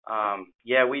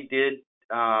yeah, we did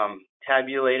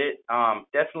tabulate it.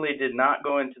 Definitely did not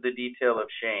go into the detail of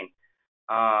Shane.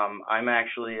 I'm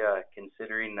actually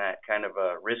considering that kind of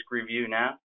a risk review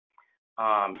now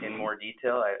in more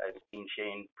detail. I've seen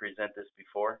Shane present this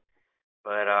before.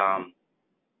 But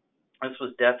this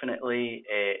was definitely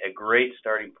a great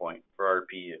starting point for our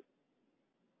PU.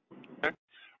 Okay.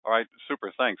 All right.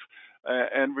 Super. Thanks.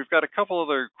 And we've got a couple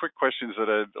other quick questions that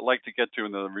I'd like to get to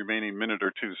in the remaining minute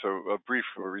or two. So brief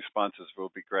responses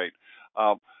will be great.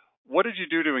 What did you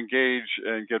do to engage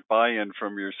and get buy-in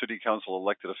from your city council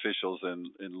elected officials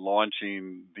in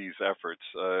launching these efforts?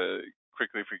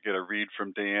 Quickly, if we get a read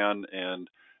from Dan and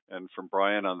from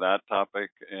Brian on that topic,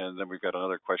 and then we've got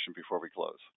another question before we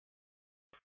close.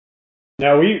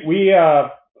 Now,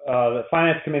 the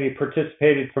Finance Committee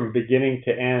participated from beginning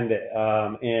to end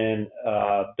in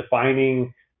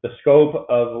defining the scope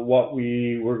of what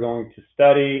we were going to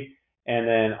study, and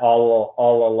then all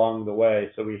along the way.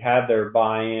 So we had their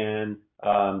buy-in.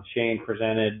 Shane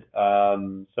presented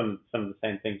some of the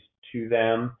same things to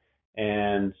them,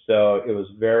 and so it was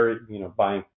very,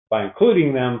 by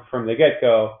including them from the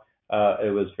get-go,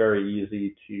 it was very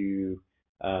easy to,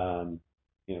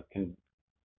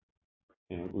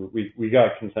 we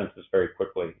got consensus very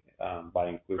quickly by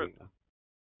including them.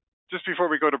 Just before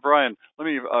we go to Brian, let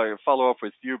me follow up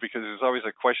with you, because there's always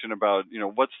a question about,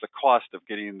 what's the cost of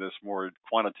getting this more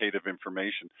quantitative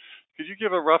information? Could you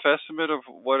give a rough estimate of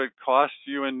what it costs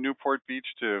you in Newport Beach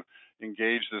to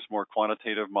engage this more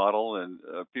quantitative model? And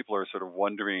people are sort of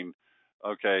wondering,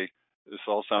 okay, this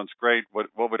all sounds great. What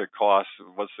would it cost?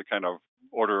 What's the kind of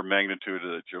order of magnitude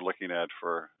that you're looking at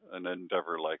for an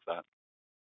endeavor like that?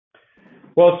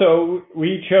 Well, so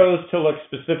we chose to look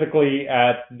specifically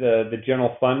at the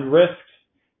general fund risks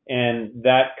and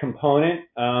that component,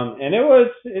 and it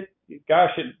was 6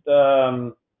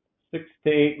 to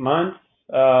 8 months.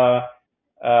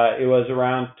 It was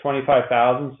around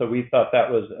 $25,000, so we thought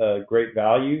that was a great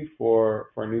value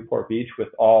for Newport Beach.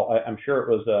 I'm sure it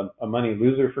was a money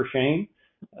loser for Shane,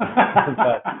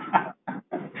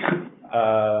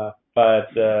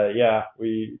 yeah.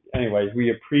 We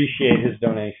appreciate his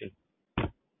donation.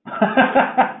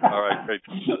 All right, great.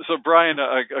 So Brian,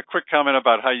 a quick comment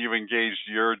about how you engaged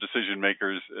your decision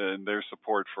makers and their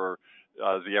support for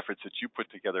the efforts that you put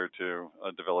together to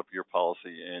develop your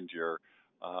policy and your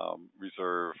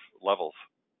reserve levels.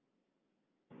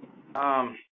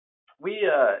 We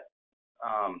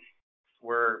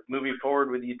were moving forward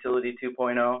with Utility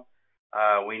 2.0.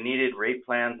 We needed rate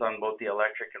plans on both the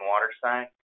electric and water side.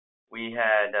 We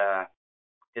had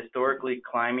historically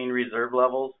climbing reserve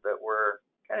levels that were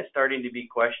kind of starting to be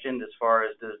questioned as far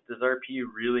as does our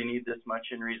PU really need this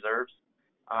much in reserves?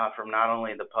 from not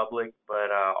only the public,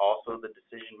 but also the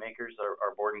decision makers,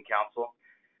 our board and council.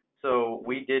 So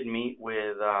we did meet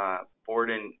with board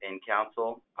and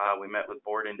council. We met with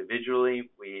board individually.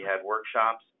 We had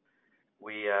workshops.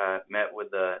 We met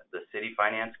with the city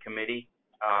finance committee,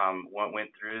 went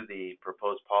through the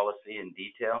proposed policy in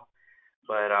detail.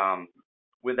 But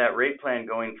with that rate plan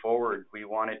going forward, we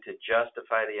wanted to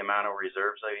justify the amount of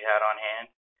reserves that we had on hand,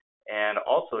 and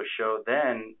also show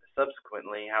then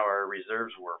subsequently how our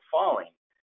reserves were falling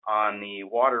on the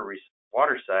water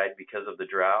side because of the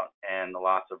drought and the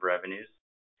loss of revenues,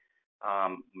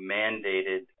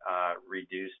 mandated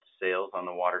reduced sales on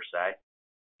the water side,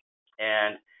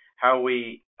 and how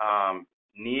we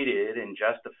needed and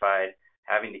justified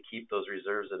having to keep those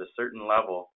reserves at a certain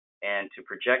level and to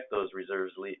project those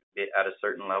reserves at a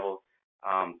certain level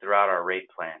throughout our rate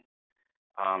plan.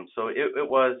 So it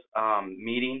was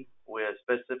meeting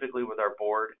specifically with our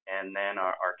board and then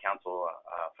our council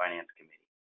finance committee.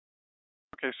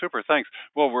 Okay, super. Thanks.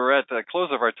 Well, we're at the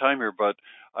close of our time here, but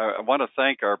I want to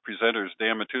thank our presenters,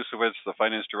 Dan Matusewicz, the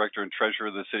Finance Director and Treasurer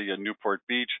of the City of Newport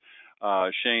Beach,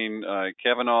 Shane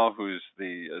Kavanaugh, who's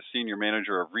the Senior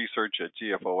Manager of Research at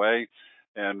GFOA,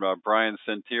 and Brian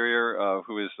Centurier,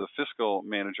 who is the Fiscal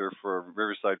Manager for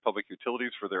Riverside Public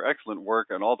Utilities, for their excellent work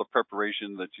and all the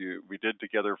preparation that we did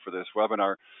together for this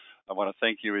webinar. I want to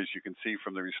thank you. As you can see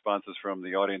from the responses from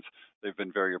the audience, they've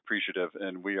been very appreciative,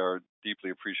 and we are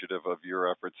deeply appreciative of your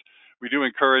efforts. We do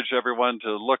encourage everyone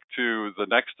to look to the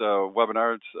next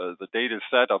webinars. The date is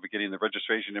set. I'll be getting the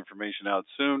registration information out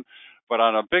soon. But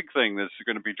on a big thing that's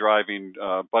going to be driving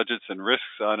budgets and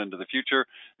risks on into the future,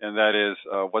 and that is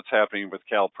what's happening with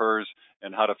CalPERS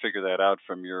and how to figure that out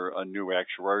from your new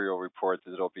actuarial report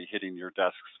that will be hitting your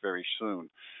desks very soon.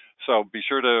 So be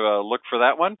sure to look for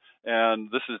that one. And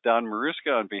this is Don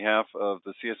Maruska on behalf of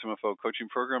the CSMFO coaching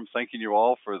program, thanking you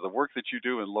all for the work that you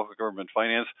do in local government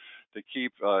finance to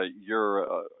keep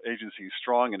your agency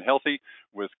strong and healthy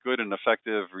with good and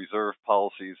effective reserve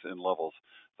policies and levels.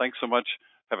 Thanks so much.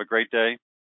 Have a great day.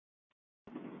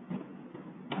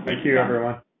 Thank you,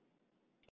 everyone.